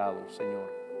propios pecados,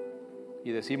 Señor,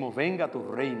 y decimos: venga tu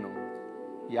reino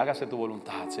y hágase tu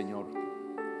voluntad, Señor,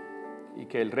 y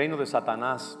que el reino de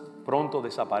Satanás pronto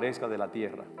desaparezca de la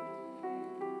tierra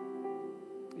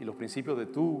y los principios de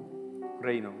tu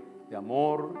reino de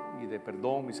amor y de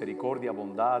perdón, misericordia,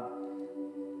 bondad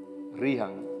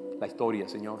rijan la historia,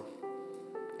 Señor.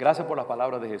 Gracias por las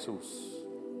palabras de Jesús.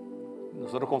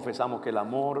 Nosotros confesamos que el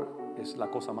amor es la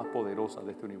cosa más poderosa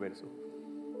de este universo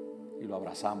y lo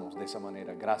abrazamos de esa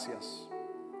manera. Gracias,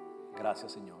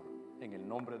 Señor, en el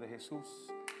nombre de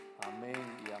Jesús. Amén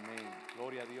y amén.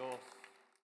 Gloria a Dios.